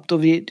snabbt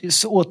och vi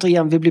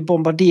blir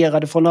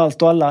bombarderade från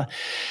allt och alla,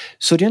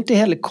 så det är inte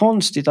heller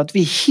konstigt att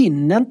vi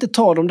hinner inte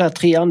ta de där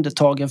 3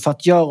 andetagen för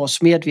att göra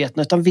oss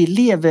medvetna, utan vi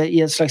lever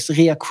i ett slags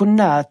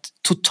reaktionärt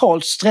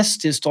totalt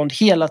stresstillstånd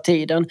hela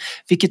tiden,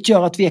 vilket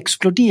gör att vi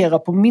exploderar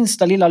på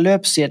minsta lilla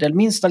löpsedel,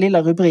 minsta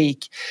lilla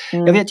rubrik.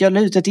 Jag vet, jag la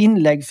ut ett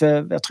inlägg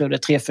för, jag tror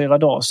det är 3-4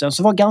 dagar sedan,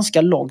 som var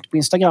ganska långt på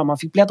Instagram. Man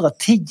fick bläddra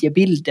 10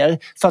 bilder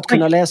för att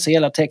kunna läsa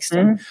hela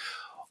texten.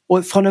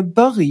 Och från en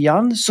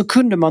början så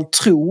kunde man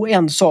tro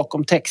en sak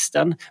om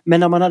texten, men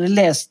när man hade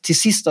läst till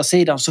sista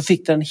sidan så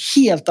fick den en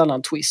helt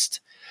annan twist.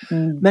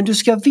 Men du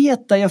ska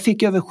veta, jag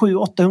fick över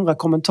 700-800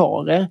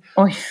 kommentarer.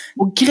 Oj.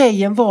 Och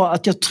grejen var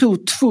att jag tror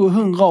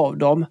 200 av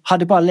dem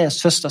hade bara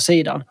läst första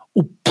sidan.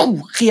 Och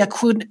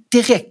reaktion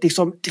direkt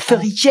liksom,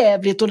 för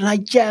jävligt, och den här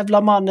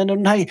jävla mannen och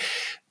den här,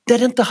 där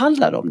det inte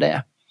handlade om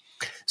det.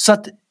 Så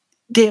att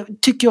det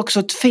tycker jag också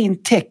är ett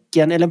fint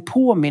tecken eller en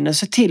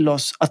påminnelse till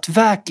oss att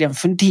verkligen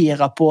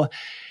fundera på,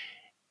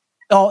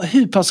 ja,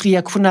 hur pass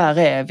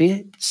reaktionära är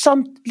vi?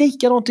 Samt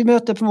likadant i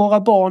mötet med våra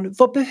barn.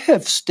 Vad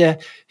behövs det?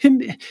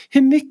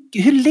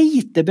 Hur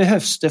lite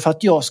behövs det för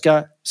att jag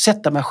ska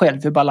sätta mig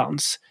själv i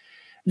balans?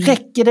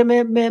 Räcker det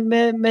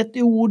med ett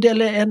ord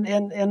eller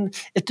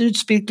ett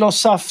utspillt glas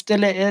saft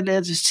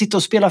eller sitta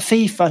och spela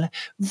FIFA?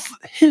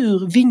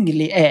 Hur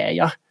vinglig är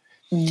jag?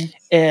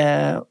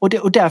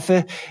 Och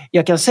därför,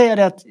 jag kan säga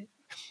det att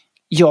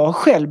jag har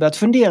själv börjat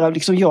fundera,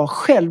 liksom jag har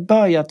själv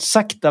börjat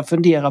sakta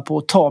fundera på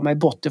att ta mig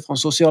bort ifrån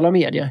sociala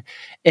medier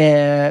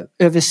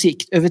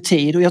över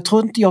tid, och jag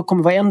tror inte jag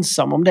kommer vara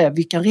ensam om det.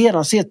 Vi kan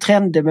redan se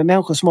trender med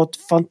människor som har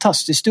ett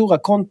fantastiskt stora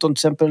konton, till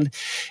exempel,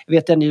 jag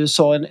vet en i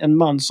USA, en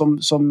man som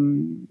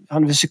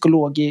han är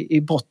psykolog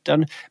i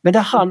botten, men där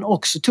han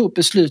också tog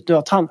beslut nu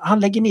att han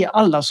lägger ner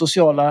alla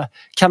sociala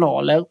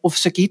kanaler och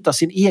försöker hitta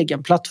sin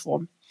egen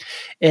plattform.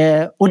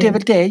 Och det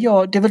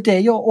är väl det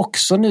jag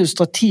också nu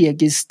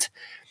strategiskt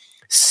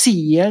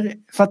ser,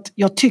 för att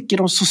jag tycker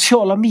de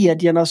sociala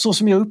medierna, så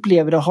som jag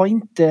upplever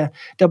det,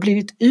 det har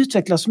blivit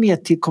utvecklats mer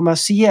till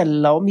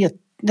kommersiella och mer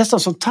nästan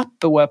som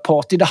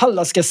Tupperware-party där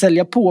alla ska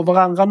sälja på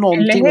varandra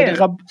någonting,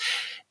 och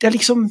det är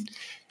liksom,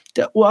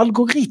 och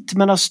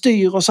algoritmerna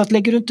styr, och så att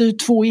lägger du inte ut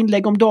 2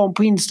 inlägg om dagen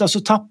på Insta så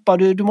tappar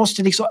du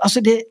måste liksom, alltså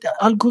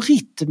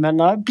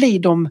algoritmerna blir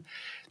de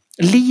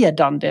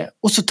ledande,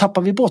 och så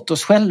tappar vi bort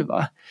oss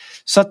själva.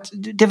 Så att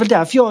det är väl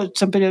därför jag, till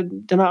exempel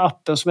den här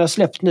appen som jag har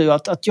släppt nu,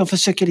 att jag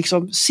försöker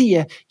liksom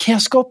se, kan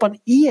jag skapa en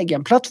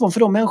egen plattform för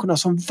de människorna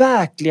som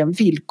verkligen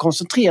vill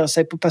koncentrera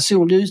sig på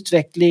personlig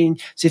utveckling,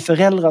 sitt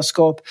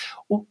föräldraskap,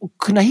 och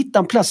kunna hitta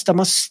en plats där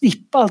man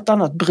slipper allt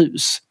annat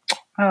brus.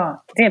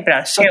 Ja, det är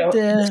bra.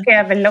 Ska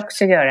jag väl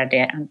också göra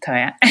det, antar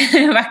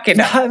jag. Vacker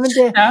dag. Nej, men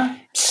ja.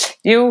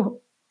 Jo,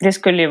 det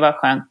skulle ju vara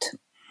skönt,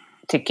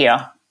 tycker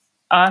jag.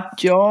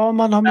 Ja,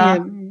 man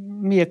har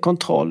mer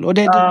kontroll. Och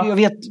jag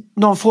vet,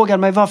 någon frågade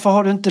mig,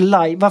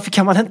 varför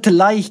kan man inte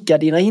lajka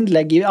dina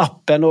inlägg i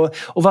appen, och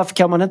varför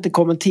kan man inte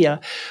kommentera?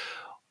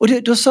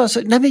 Och då sa jag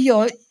så, nej men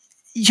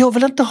jag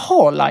vill inte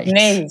ha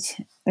likes.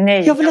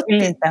 Nej, jag vill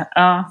inte.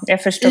 Ja,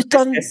 jag förstår.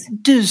 Utan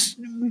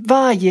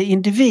varje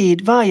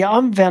individ, varje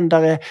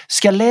användare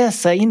ska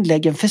läsa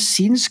inläggen för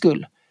sin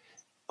skull.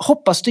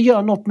 Hoppas du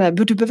gör något med,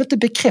 du behöver inte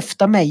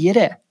bekräfta mig i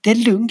det. Det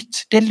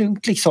är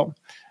lugnt liksom.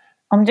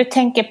 Om du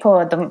tänker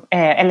på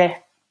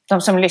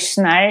de som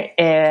lyssnar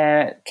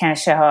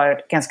kanske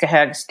har ganska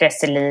hög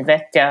stress i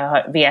livet.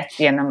 Jag vet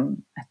genom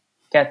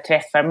jag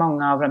träffar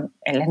många av dem,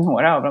 eller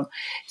några av dem,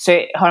 så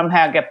har de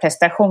höga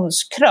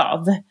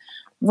prestationskrav.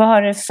 Vad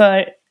har du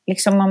för,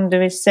 liksom om du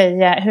vill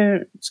säga,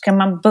 hur ska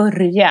man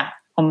börja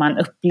om man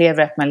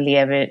upplever att man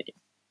lever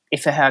i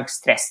för hög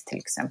stress till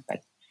exempel?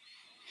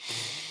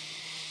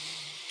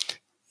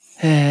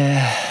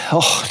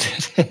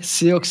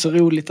 Det är också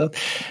roligt att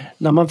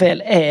när man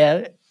väl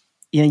är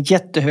i en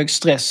jättehög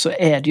stress så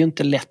är det ju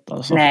inte lätt.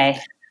 Alltså. Nej.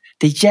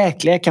 Det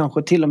jäkliga är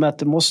kanske till och med att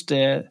det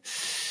måste...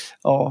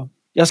 Ja,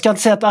 jag ska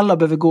inte säga att alla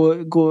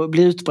behöver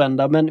bli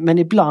utbrända, men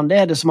ibland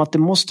är det som att det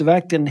måste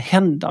verkligen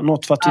hända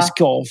något för att vi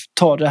ska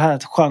ta det här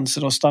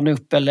chansen att stanna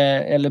upp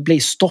eller bli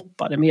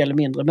stoppade mer eller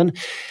mindre.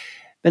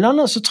 Men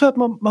annars så tror jag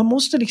att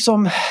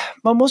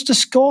man måste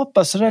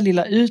skapa så där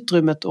lilla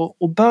utrymmet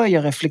och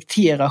börja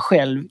reflektera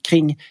själv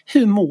kring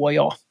hur mår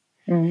jag?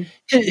 Mm.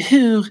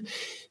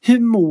 Hur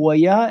mår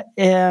jag?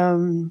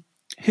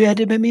 Hur är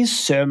det med min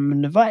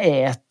sömn? Vad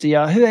äter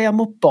jag? Hur är jag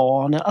mot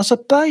barnen? Alltså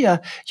att börja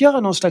göra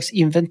någon slags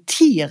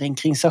inventering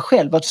kring sig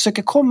själv. Att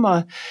försöka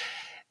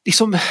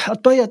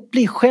att börja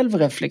bli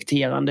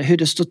självreflekterande hur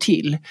det står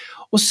till.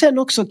 Och sen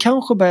också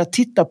kanske börja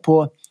titta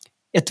på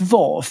ett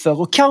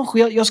varför. Och kanske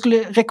jag skulle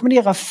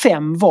rekommendera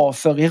 5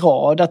 varför i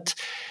rad. Att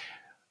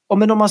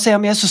om man säger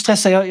att jag är så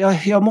stressad,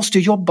 jag måste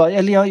jobba,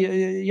 eller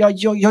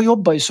jag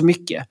jobbar ju så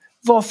mycket.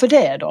 Varför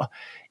det då?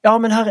 Ja,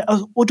 men här,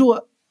 och då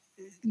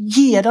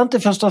ge det inte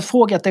först att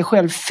fråga dig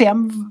själv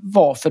 5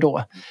 varför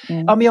då.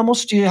 Ja, men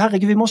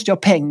herregud, vi måste ju ha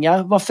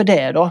pengar. Varför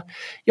det då?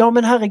 Ja,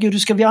 men herregud, hur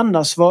ska vi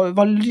annars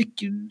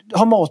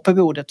ha mat på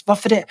bordet?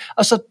 Varför det?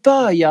 Alltså att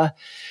börja,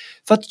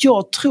 för att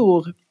jag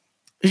tror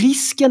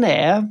risken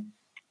är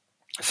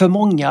för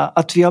många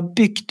att vi har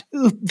byggt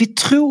upp, vi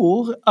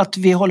tror att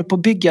vi håller på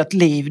att bygga ett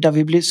liv där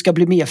vi ska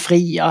bli mer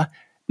fria,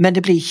 men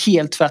det blir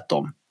helt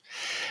tvärtom.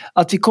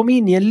 Att vi kommer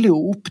in i en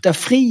loop där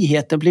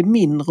friheten blir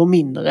mindre och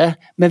mindre,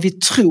 men vi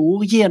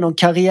tror genom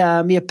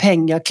karriär, mer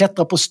pengar,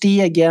 klättra på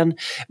stegen,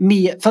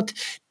 för att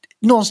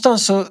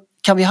någonstans så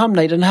kan vi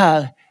hamna i den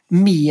här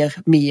mer.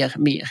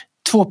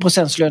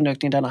 2%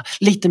 löneökning denna,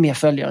 lite mer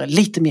följare,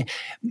 lite mer.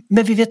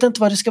 Men vi vet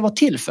inte vad det ska vara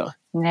till för.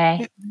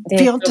 Nej,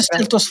 vi har inte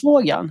ställt oss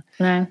frågan.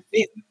 Nej.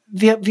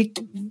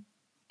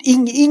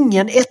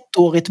 Ingen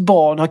ettårigt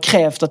barn har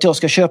krävt att jag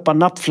ska köpa en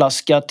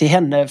nappflaska till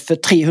henne för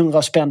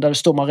 300 spänn där det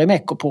står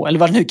Marimekko på, eller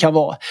vad det nu kan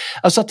vara.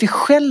 Alltså att vi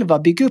själva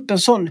bygger upp en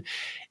sån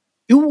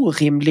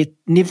orimlig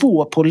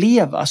nivå på att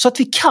leva, så att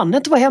vi kan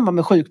inte vara hemma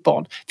med sjukt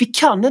barn. Vi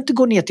kan inte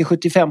gå ner till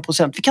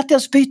 75%. Vi kan inte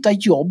ens byta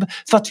jobb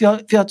för att vi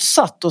har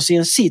satt oss i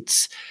en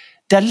sits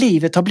där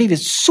livet har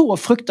blivit så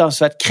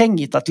fruktansvärt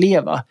krängigt att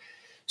leva.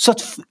 Så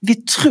att vi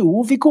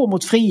tror vi går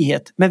mot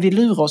frihet, men vi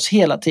lurar oss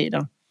hela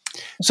tiden.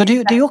 Så det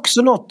är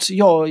också något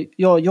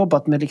jag har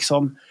jobbat med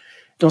liksom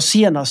de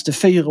senaste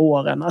 4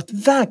 åren. Att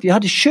verkligen, jag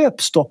hade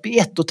köpstopp i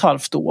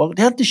 1,5 år.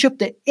 Jag hade inte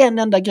köpt en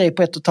enda grej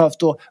på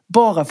 1,5 år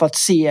bara för att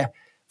se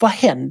vad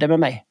händer med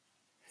mig.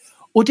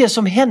 Och det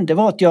som hände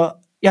var att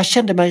jag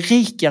kände mig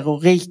rikare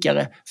och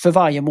rikare för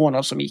varje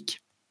månad som gick.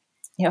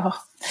 Ja.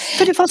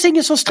 För det fanns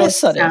ingen som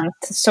stressade.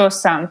 Så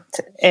sant.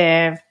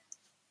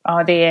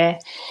 Ja, det är...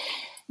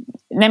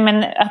 Nej,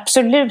 men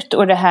absolut.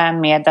 Och det här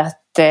med att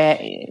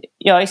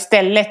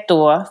istället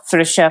då för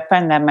att köpa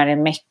den där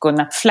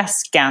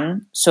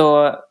Marimekko-nappflaskan,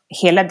 så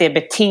hela det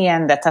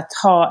beteendet att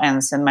ha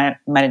ens en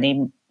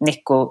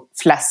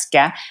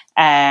Marimekko-flaska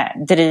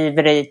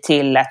driver dig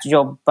till att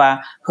jobba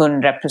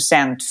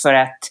 100% för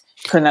att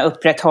kunna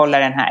upprätthålla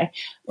den här.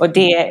 Och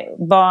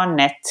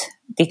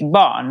ditt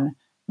barn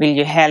vill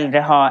ju hellre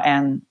ha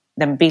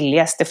den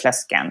billigaste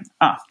flaskan.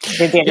 Ja,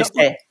 det är det du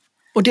säger.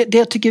 Och det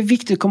jag tycker är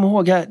viktigt att komma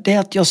ihåg här, det är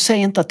att jag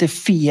säger inte att det är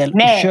fel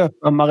att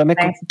köpa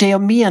Marimekko. Det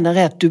jag menar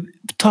är att du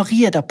tar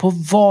reda på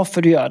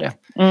varför du gör det.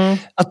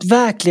 Att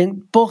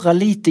verkligen borra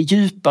lite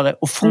djupare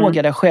och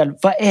fråga dig själv,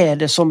 vad är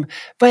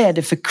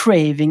det för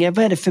craving,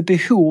 vad är det för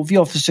behov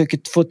jag försöker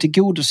få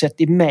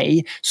tillgodosett i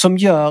mig som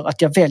gör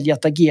att jag väljer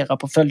att agera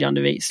på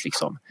följande vis.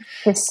 Liksom.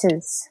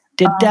 Precis.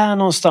 Det är där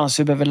någonstans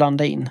vi behöver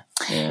landa in.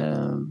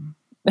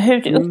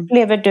 Hur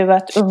upplever du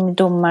att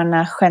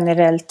ungdomarna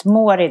generellt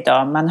mår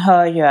idag? Man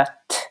hör ju att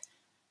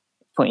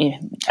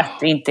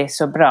det inte är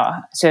så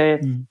bra. Så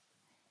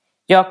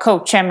jag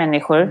coachar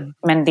människor,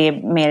 men det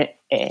är mer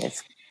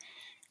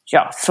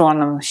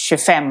från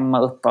 25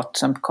 och uppåt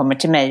som kommer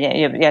till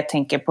mig. Jag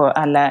tänker på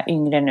alla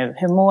yngre nu.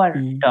 Hur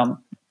mår de?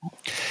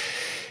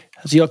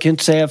 Alltså jag kan ju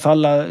inte säga för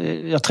alla,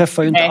 jag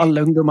träffar ju inte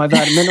alla ungdomar i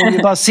världen, men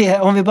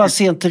om vi bara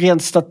ser till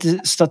rent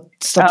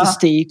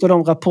statistik och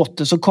de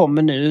rapporter som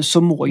kommer nu,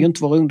 så mår ju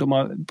inte våra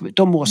ungdomar,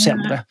 de mår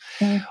sämre.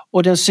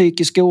 Och den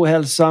psykiska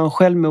ohälsan,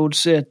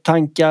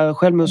 självmordstankar,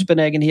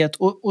 självmordsbenägenhet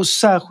och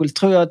särskilt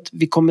tror jag att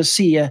vi kommer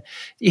se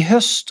i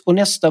höst och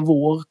nästa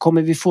vår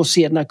kommer vi få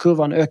se den här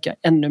kurvan öka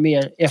ännu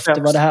mer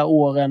efter vad det här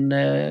åren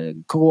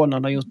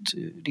coronan har gjort,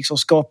 liksom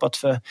skapat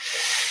för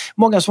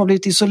många som har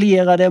blivit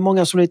isolerade,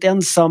 många som har blivit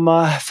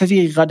ensamma,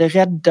 förvirrade,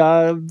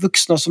 rädda,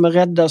 vuxna som är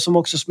rädda som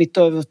också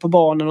smittar över på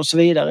barnen och så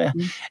vidare.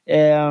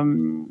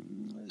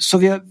 Så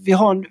vi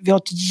har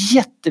ett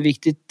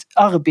jätteviktigt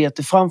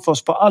arbete framför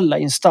oss på alla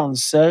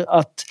instanser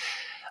att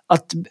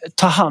att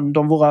ta hand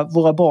om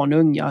våra barn och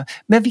unga.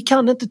 Men vi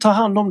kan inte ta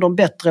hand om dem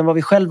bättre än vad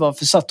vi själva har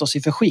försatt oss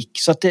i för skick.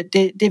 Så att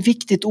det är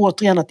viktigt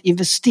återigen att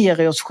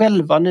investera i oss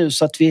själva nu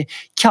så att vi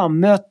kan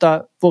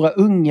möta våra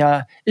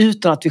unga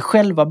utan att vi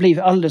själva blir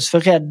alldeles för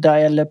rädda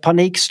eller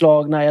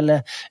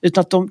panikslagna,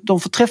 utan att de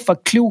får träffa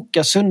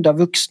kloka, sunda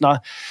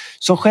vuxna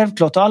som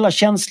självklart har alla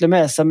känslor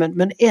med sig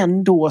men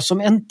ändå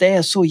som inte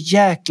är så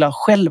jäkla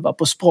själva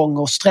på språng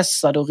och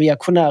stressade och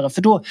reaktionära,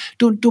 för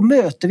då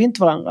möter vi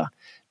inte varandra.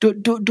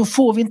 Då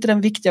får vi inte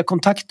den viktiga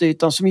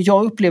kontaktytan som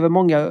jag upplever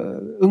många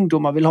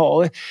ungdomar vill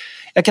ha.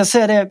 Jag kan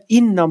säga det,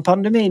 innan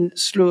pandemin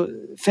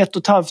för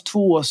 1,5-2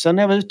 år sedan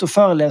när jag var ute och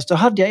föreläste, då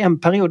hade jag en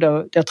period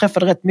där jag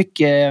träffade rätt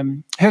mycket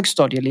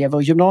högstadieelever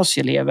och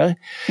gymnasieelever.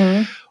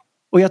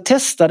 Och jag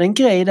testade en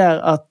grej där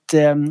att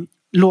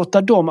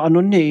låta dem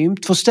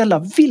anonymt få ställa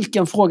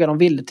vilken fråga de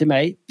ville till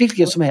mig,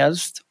 vilken som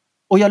helst.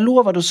 Och jag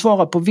lovade att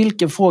svara på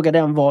vilken fråga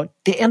den var.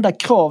 Det enda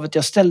kravet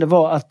jag ställde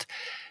var att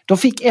de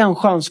fick en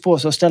chans på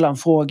sig att ställa en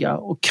fråga,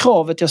 och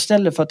kravet jag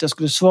ställde för att jag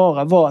skulle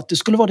svara var att det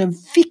skulle vara den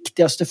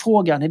viktigaste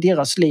frågan i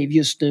deras liv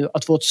just nu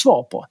att få ett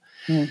svar på.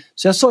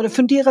 Så jag sa det,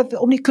 fundera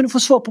om ni kunde få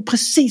svar på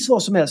precis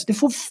vad som helst.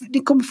 Ni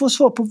kommer få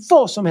svar på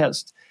vad som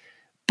helst.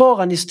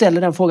 Bara ni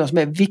ställer den frågan som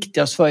är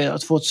viktigast för er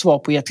att få ett svar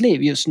på i ert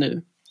liv just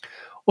nu.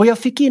 Och jag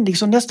fick in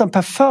liksom nästan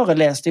per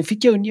föreläsning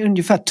fick jag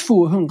ungefär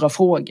 200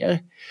 frågor.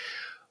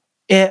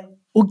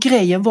 Och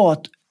grejen var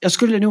att jag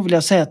skulle nog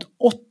vilja säga att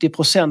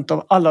 80%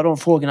 av alla de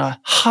frågorna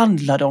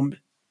handlade om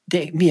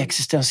det mer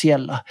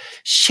existentiella.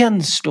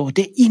 Känslor,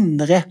 det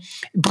inre,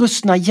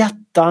 brustna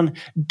hjärtan,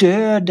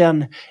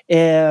 döden,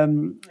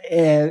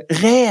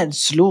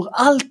 rädslor,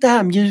 allt det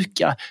här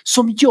mjuka.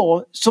 Som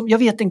jag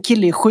vet en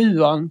kille i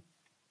 7:an,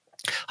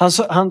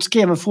 han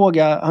skrev en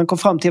fråga, han kom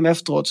fram till mig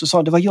efteråt så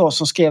sa det var jag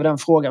som skrev den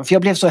frågan. För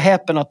jag blev så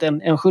häpen att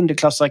en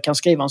 7-klassare kan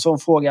skriva en sån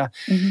fråga.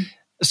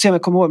 Se om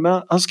jag kommer ihåg,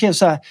 men han skrev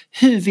så här: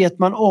 hur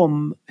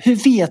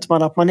vet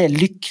man att man är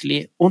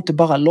lycklig och inte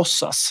bara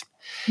låtsas?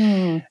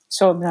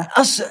 Så bra.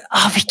 Alltså,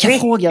 vilken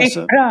fråga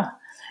alltså.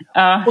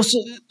 Bra. Och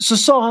så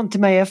sa han till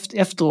mig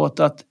efteråt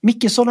att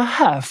mycket sådana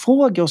här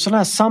frågor och sådana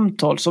här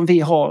samtal som vi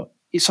har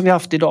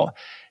haft idag,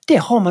 det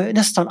har man ju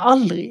nästan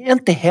aldrig,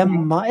 inte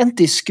hemma,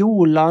 inte i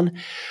skolan.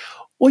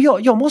 Och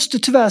jag måste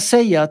tyvärr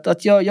säga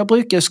att jag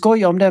brukar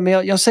skoja om det,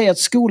 men jag säger att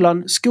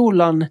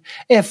skolan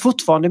är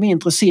fortfarande mer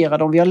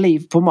intresserad om vi har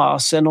liv på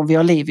Mars än om vi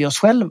har liv i oss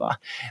själva.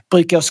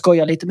 Brukar jag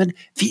skoja lite, men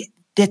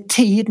det är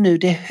tid nu,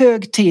 det är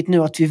hög tid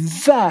nu att vi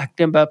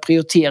verkligen börjar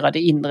prioritera det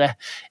inre.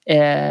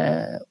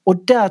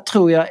 Och där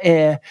tror jag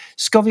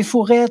ska vi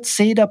få rätt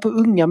sida på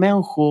unga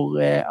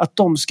människor, att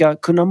de ska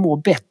kunna må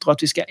bättre och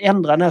att vi ska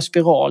ändra den här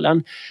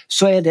spiralen,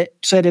 så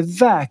är det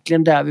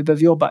verkligen där vi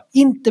behöver jobba.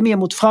 Inte mer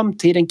mot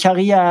framtiden,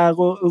 karriär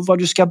och vad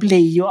du ska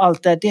bli och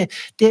allt det.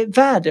 Det är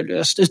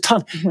värdelöst,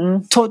 utan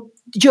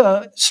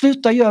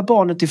sluta göra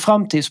barnen till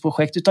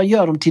framtidsprojekt, utan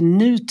gör dem till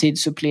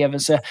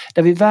nutidsupplevelser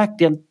där vi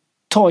verkligen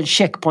tar en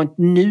checkpoint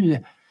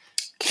nu.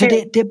 För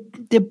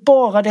det är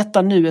bara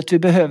detta nuet vi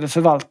behöver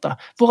förvalta.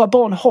 Våra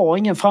barn har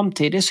ingen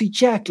framtid. Det är så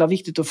jäkla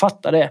viktigt att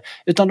fatta det.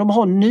 Utan de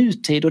har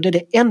nutid och det är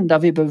det enda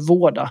vi behöver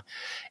vårda.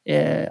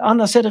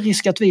 Annars är det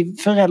risk att vi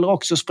föräldrar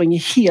också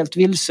springer helt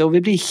vilse och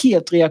vi blir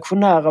helt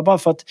reaktionära bara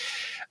för att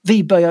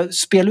vi börjar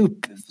spela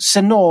upp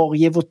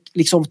scenarier.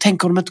 Liksom,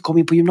 tänk om de inte kommer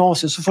in på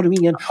gymnasiet så får de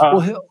ingen...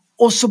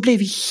 Och så blir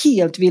vi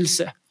helt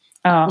vilse.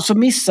 Och så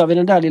missar vi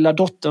den där lilla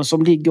dottern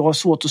som ligger och har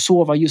svårt att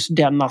sova just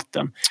den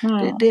natten.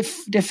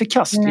 Det är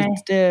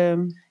förkastligt.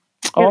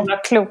 Gud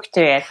vad klokt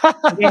du är.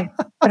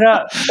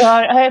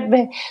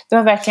 Du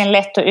har verkligen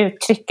lätt att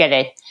uttrycka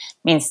dig,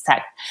 minst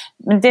sagt.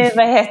 Men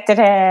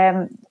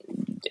det,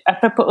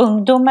 apropå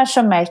ungdomar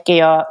så märker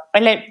jag,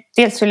 eller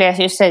dels vill jag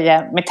ju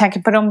säga, med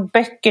tanke på de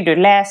böcker du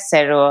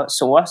läser och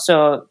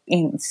så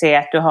inser jag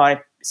att du har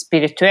ett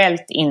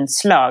spirituellt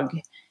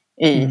inslag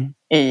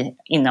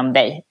inom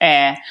dig.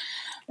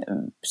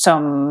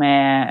 Som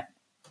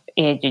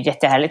är ju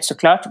jättehärligt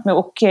såklart.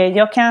 Och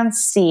jag kan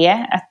se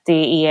att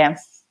det är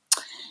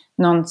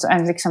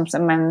liksom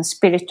som en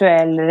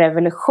spirituell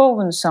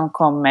revolution som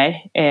kommer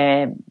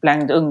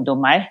bland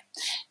ungdomar.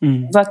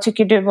 Vad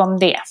tycker du om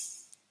det?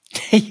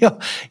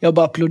 Jag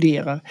bara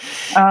applåderar.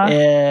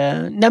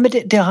 Nej, men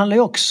det handlar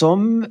ju också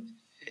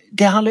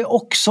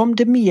om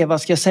det mer,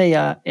 vad ska jag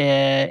säga,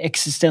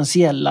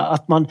 existentiella,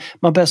 att man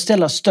börjar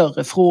ställa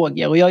större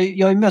frågor. Och jag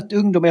har ju mött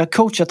ungdomar, jag har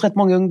coachat rätt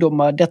många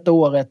ungdomar detta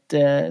året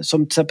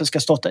som till exempel ska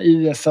starta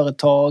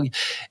UF-företag,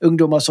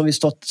 ungdomar som vill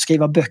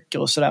skriva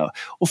böcker och sådär.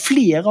 Och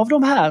flera av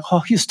de här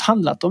har just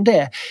handlat om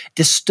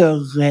det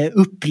större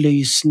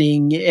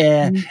upplysning,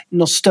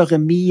 någon större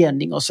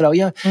mening och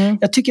sådär.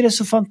 Jag tycker det är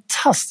så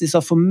fantastiskt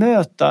att få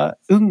möta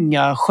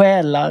unga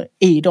själar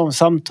i de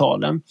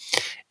samtalen.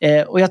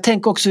 Och jag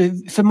tänker också,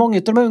 för många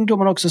av de här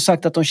ungdomarna har också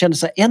sagt att de känner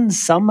sig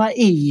ensamma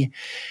i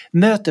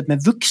mötet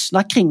med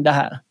vuxna kring det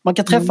här. Man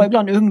kan träffa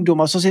ibland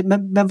ungdomar som säger,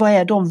 men vad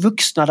är de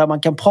vuxna där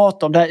man kan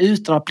prata om det här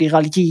utan att bli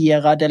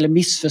raljerad eller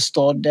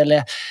missförstådd,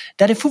 eller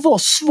där det får vara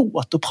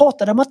svårt att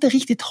prata, där man inte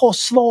riktigt har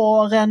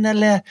svaren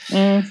eller...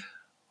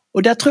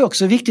 Och där tror jag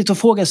också är viktigt att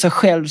fråga sig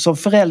själv som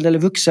förälder eller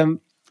vuxen,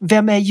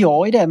 vem är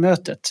jag i det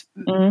mötet?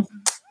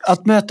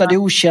 Att möta det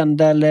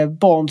okända eller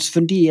barns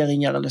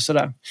funderingar eller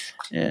sådär.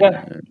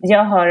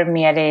 Jag har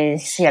med i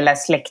hela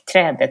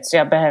släktträdet så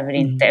jag behöver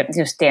inte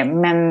just det.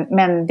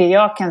 Men det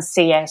jag kan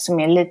se som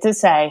är lite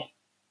så här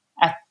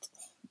att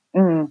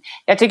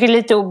jag tycker det är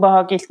lite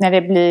obehagligt när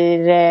det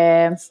blir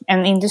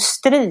en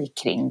industri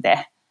kring det.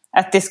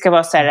 Att det ska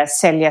vara så här att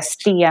sälja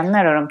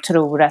stenar och de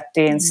tror att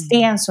det är en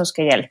sten som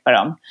ska hjälpa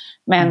dem.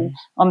 Men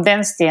om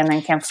den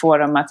stenen kan få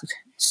dem att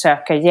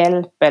söka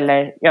hjälp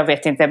eller jag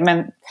vet inte.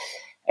 Men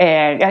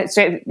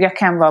jag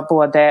kan vara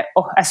både,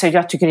 alltså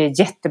jag tycker det är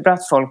jättebra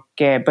att folk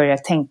börjar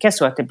tänka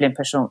så att det blir en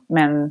person.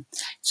 Men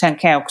sen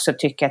kan jag också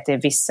tycka att det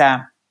är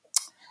vissa,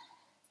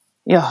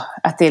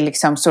 att det är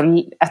liksom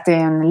så, att det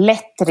är en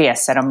lätt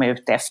resa de är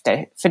ute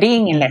efter. För det är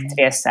ingen lätt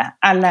resa.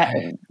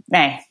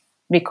 Nej,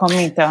 vi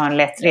kommer inte att ha en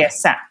lätt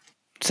resa.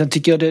 Sen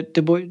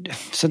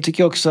tycker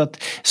jag också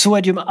att så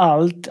är det ju med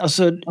allt.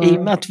 Alltså, i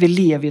och med att vi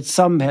lever i ett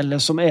samhälle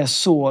som är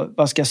så,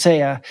 vad ska jag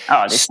säga,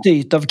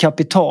 styrt av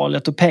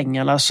kapitalet och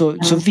pengarna så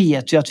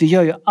vet vi att vi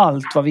gör ju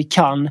allt vad vi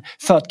kan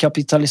för att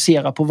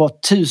kapitalisera på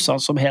vad tusan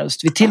som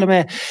helst. Vi till och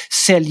med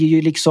säljer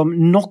ju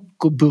liksom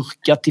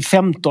Noccoburkar till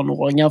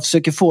 15-åringar och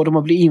försöker få dem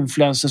att bli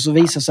influencers och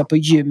visa sig på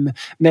gym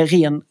med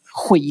ren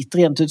skit,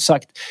 rent ut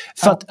sagt.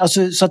 För att,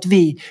 alltså, så att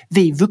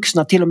vi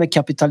vuxna till och med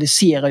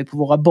kapitaliserar ju på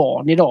våra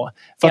barn idag.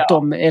 För att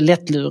de är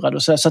lättlurade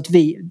och så. Så att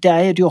där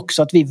är det ju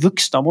också att vi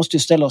vuxna måste ju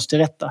ställa oss till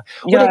rätta.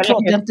 Och det är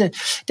klart,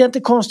 det är inte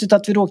konstigt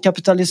att vi då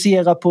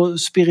kapitaliserar på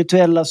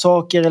spirituella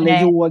saker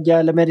eller yoga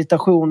eller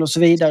meditation och så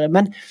vidare.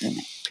 Men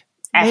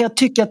jag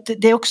tycker att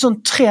det är också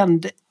en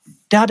trend.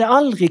 Det hade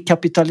aldrig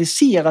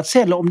kapitaliserats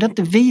heller om det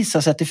inte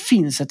visar sig att det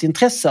finns ett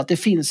intresse, att det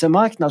finns en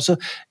marknad. Så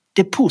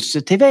det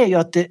positiva är ju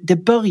att det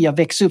börjar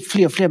växa upp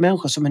fler och fler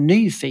människor som är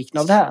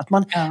nyfikna av det här. Att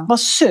man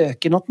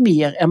söker något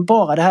mer än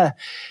bara det här.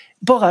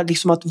 Bara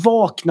liksom att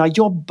vakna,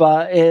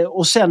 jobba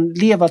och sen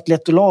leva ett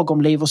lätt och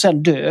lagom liv och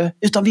sen dö.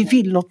 Utan vi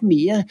vill något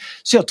mer.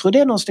 Så jag tror det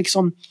är något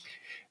liksom,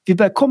 vi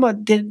börjar komma,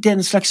 det är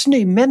en slags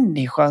ny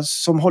människa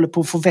som håller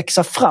på att få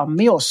växa fram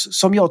i oss.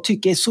 Som jag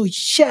tycker är så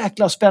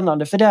jäkla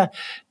spännande. För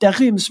där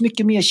ryms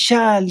mycket mer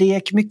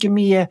kärlek, mycket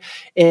mer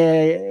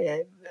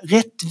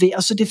rättvis.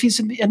 Alltså det finns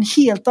en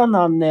helt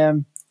annan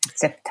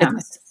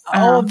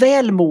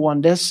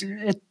välmående.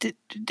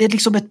 Det är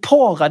liksom ett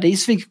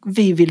paradis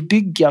vi vill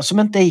bygga som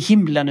inte är i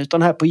himlen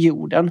utan här på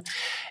jorden.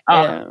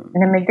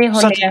 Men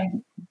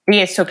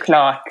det är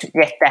såklart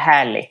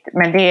jättehärligt.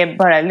 Men det är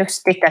bara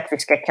lustigt att vi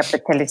ska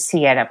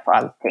kapitalisera på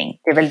allting.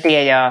 Det är väl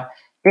det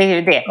är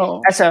ju det.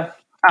 Alltså,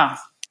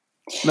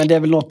 Men det är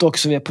väl något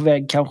också vi är på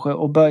väg kanske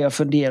att börja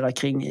fundera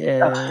kring.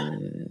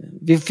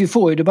 Vi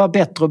får ju det bara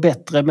bättre och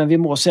bättre men vi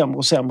mår sämre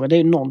och sämre. Det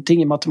är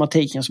någonting i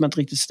matematiken som inte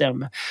riktigt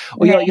stämmer.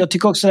 Och jag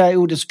tycker också det här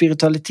ordet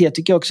spiritualitet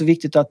tycker jag också är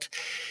viktigt att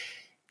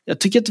jag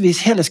tycker inte vi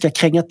heller ska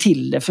kränga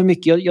till det för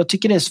mycket. Jag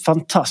tycker det är så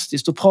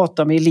fantastiskt att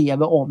prata med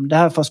elever om det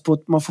här fast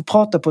man får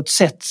prata på ett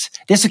sätt.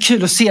 Det är så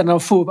kul att se när de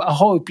får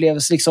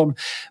aha-upplevelser. Liksom,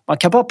 man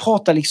kan bara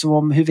prata liksom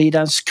om huruvida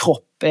ens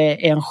kropp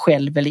är en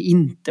själv eller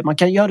inte. Man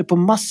kan göra det på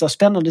massa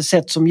spännande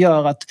sätt som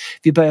gör att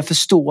vi börjar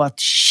förstå att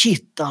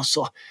shit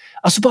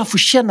alltså bara få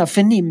känna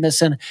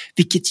förnimmelsen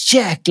vilket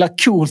jäkla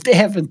coolt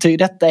äventyr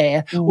detta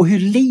är och hur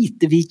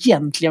lite vi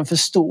egentligen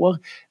förstår.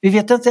 Vi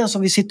vet inte ens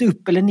om vi sitter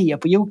upp eller ner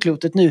på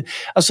jordklotet nu.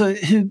 Alltså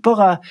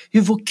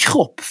hur vår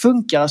kropp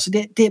funkar. Alltså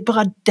det är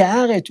bara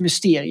där ett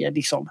mysterium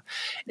liksom.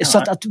 Så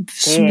att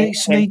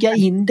smyga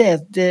in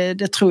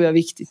det tror jag är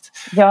viktigt.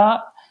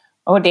 Ja,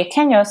 och det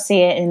kan jag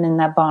se i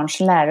mina barns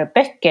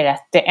läroböcker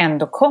att det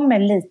ändå kommer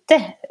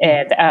lite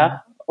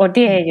och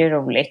det är ju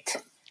roligt.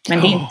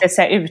 Men det är inte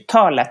så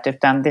uttalat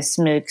utan det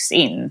smygs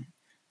in.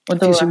 Och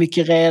det finns så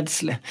mycket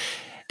rädsla.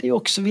 Det är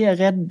också vi är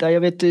rädda.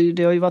 Jag vet,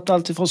 det har ju varit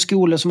alltid från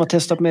skolor som har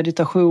testat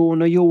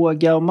meditation och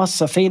yoga och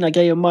massa fina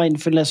grejer och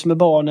mindfulness med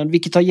barnen.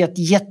 Vilket har gett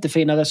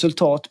jättefina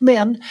resultat.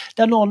 Men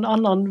där någon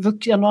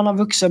annan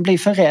vuxen blir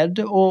för rädd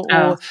och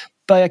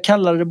börjar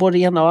kalla det både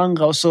ena och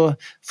andra och så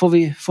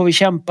får vi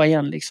kämpa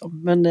igen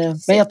liksom. Men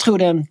jag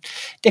tror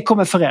det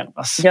kommer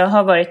förändras. Jag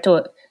har varit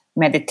och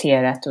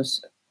mediterat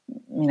hos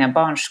mina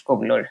barns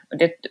skolor.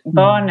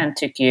 Barnen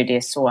tycker ju det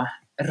är så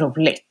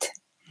roligt.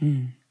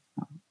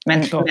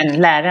 Men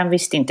läraren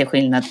visste inte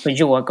skillnad på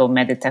yoga och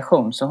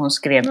meditation så hon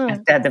skrev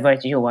att det hade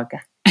varit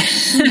yoga.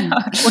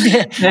 Och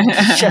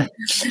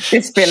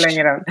det spelar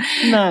ingen roll.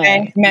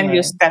 Men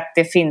just att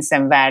det finns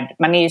en värld.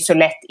 Man är ju så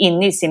lätt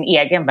inne i sin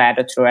egen värld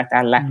och tror att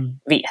alla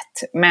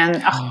vet. Men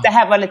det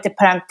här var lite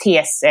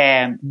parentes.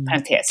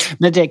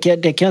 Men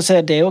det kan jag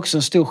säga, det är också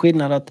en stor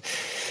skillnad att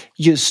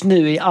just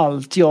nu i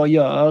allt jag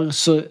gör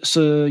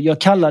så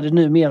jag kallar det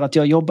nu mer att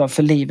jag jobbar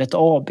för livet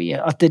AB.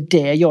 Att det är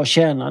det jag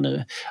tjänar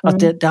nu. Att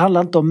det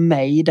handlar inte om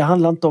mig, det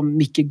handlar inte om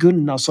Micke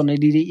Gunnarsson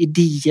eller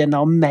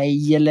idéerna om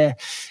mig eller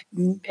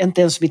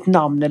inte ens mitt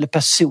namn eller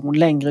person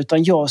längre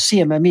utan jag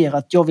ser mig mer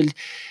att jag vill,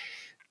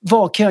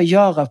 vad kan jag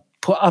göra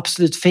på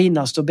absolut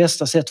finaste och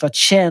bästa sätt för att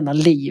tjäna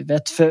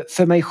livet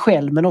för mig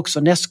själv men också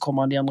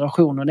nästkommande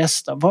generation och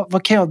nästa.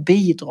 Vad kan jag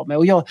bidra med?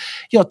 Och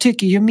jag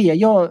tycker ju mer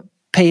jag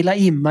pejla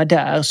in mig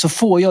där, så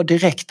får jag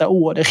direkta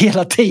order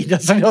hela tiden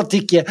som jag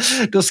tycker.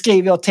 Då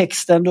skriver jag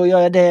texten, då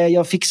gör jag det,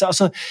 jag fixar.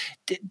 Alltså,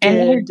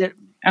 Eller hur?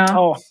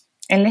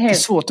 Det är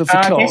svårt att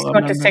förklara. Det är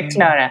svårt att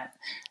förklara.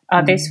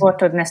 Ja, det är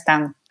svårt att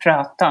nästan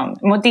prata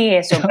om. Och det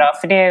är så bra,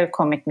 för det har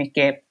kommit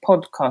mycket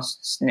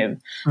podcasts nu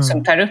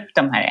som tar upp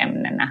de här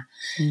ämnena.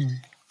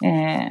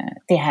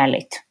 Det är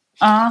härligt.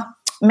 Ja,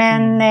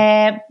 men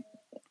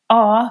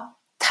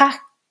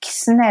tack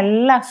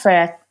snälla för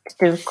att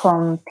du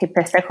kom till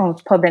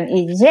prestationspodden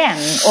igen.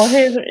 Och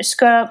hur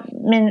ska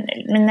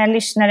mina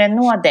lyssnare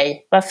nå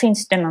dig? Var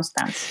finns du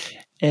någonstans?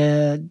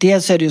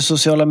 Dels är det ju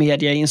sociala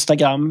medier,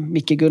 Instagram,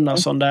 Micke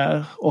Gunnarsson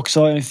där. Och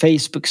så har jag en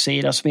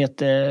Facebook-sida som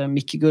heter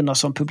Micke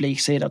Gunnarsson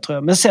publiksida, tror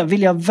jag. Men sen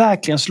vill jag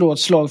verkligen slå ett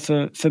slag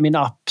för min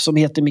app som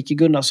heter Micke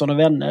Gunnarsson och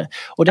vänner.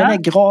 Och den är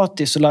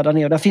gratis att ladda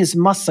ner. Och där finns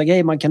massa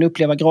grejer man kan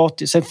uppleva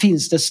gratis. Sen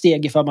finns det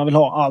steg ifall man vill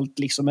ha allt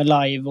liksom med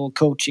live och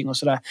coaching och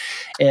sådär.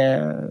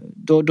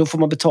 Då får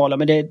man betala,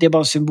 men det är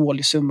bara en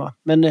symbolisk summa.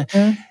 Men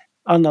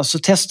annars så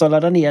testa att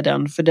ladda ner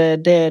den. För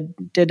det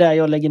är där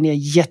jag lägger ner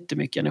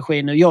jättemycket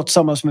energi nu. Jag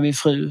tillsammans med min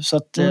fru. Så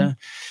att,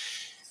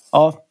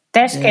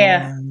 där ska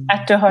jag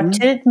att du har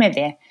tid med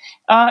det.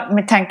 Ja,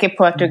 med tanke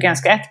på att du är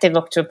ganska aktiv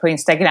också på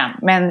Instagram.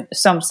 Men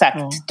som sagt,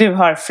 du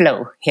har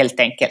flow helt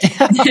enkelt.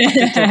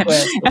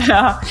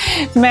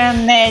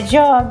 Men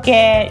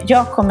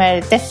jag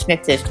kommer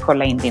definitivt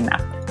kolla in din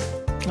app.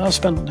 Ja,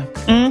 spännande.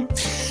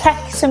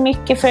 Tack så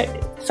mycket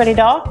för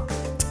idag.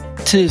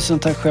 Tusen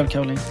tack själv,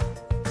 Caroline.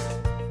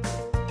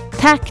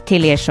 Tack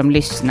till er som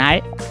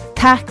lyssnar.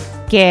 Tack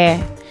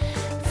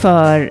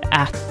för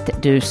att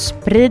du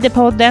sprider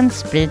podden.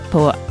 Sprid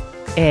på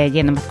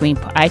genom att gå in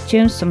på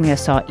iTunes som jag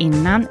sa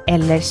innan.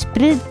 Eller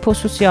sprid på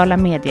sociala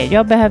medier.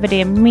 Jag behöver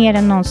det mer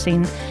än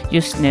någonsin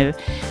just nu.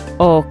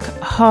 Och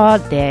ha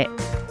det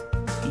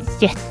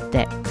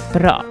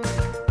jättebra.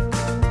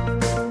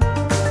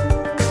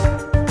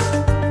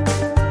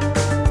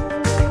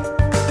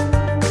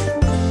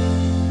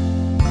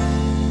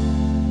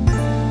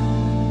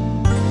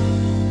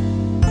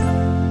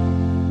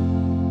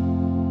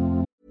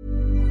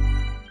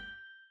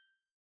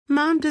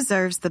 Mom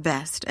deserves the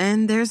best,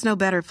 and there's no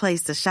better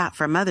place to shop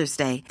for Mother's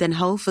Day than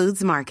Whole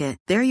Foods Market.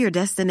 They're your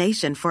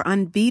destination for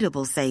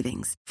unbeatable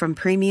savings, from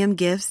premium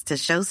gifts to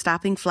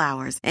show-stopping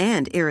flowers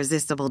and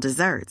irresistible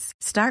desserts.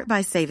 Start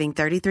by saving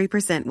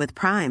 33% with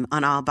Prime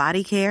on all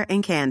body care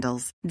and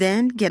candles.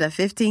 Then get a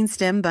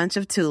 15-stem bunch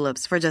of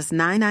tulips for just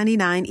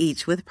 $9.99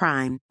 each with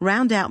Prime.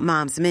 Round out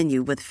Mom's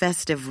menu with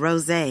festive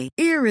rosé,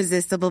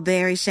 irresistible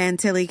berry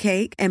chantilly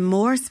cake, and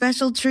more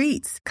special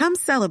treats. Come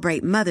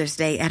celebrate Mother's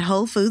Day at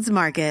Whole Foods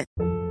Market.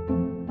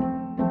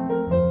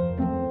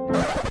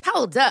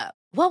 Hold up.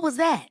 What was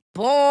that?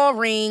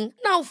 Boring.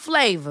 No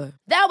flavor.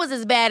 That was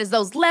as bad as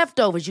those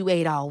leftovers you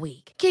ate all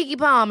week. Keke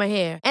Palmer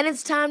here, and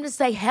it's time to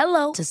say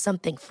hello to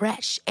something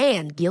fresh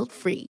and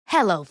guilt-free.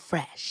 Hello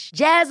Fresh.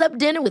 Jazz up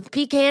dinner with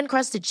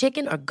pecan-crusted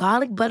chicken or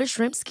garlic butter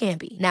shrimp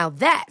scampi. Now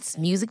that's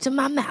music to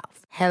my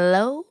mouth.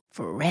 Hello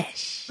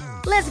Fresh.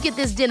 Let's get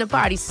this dinner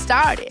party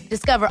started.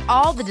 Discover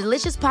all the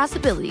delicious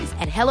possibilities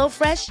at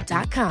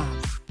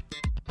HelloFresh.com.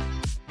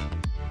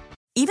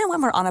 Even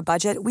when we're on a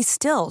budget, we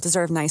still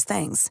deserve nice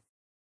things.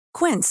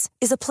 Quince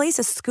is a place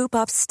to scoop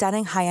up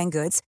stunning high-end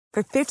goods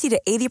for 50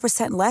 to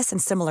 80% less than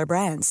similar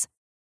brands.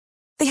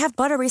 They have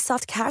buttery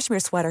soft cashmere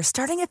sweaters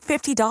starting at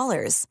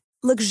 $50,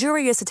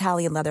 luxurious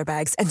Italian leather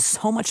bags, and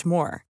so much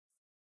more.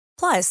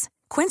 Plus,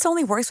 Quince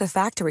only works with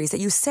factories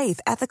that use safe,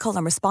 ethical,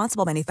 and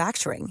responsible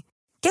manufacturing.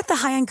 Get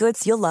the high-end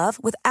goods you'll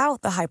love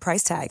without the high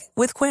price tag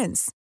with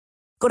Quince.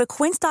 Go to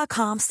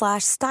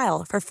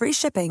quince.com/style for free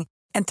shipping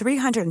and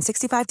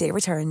 365-day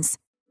returns.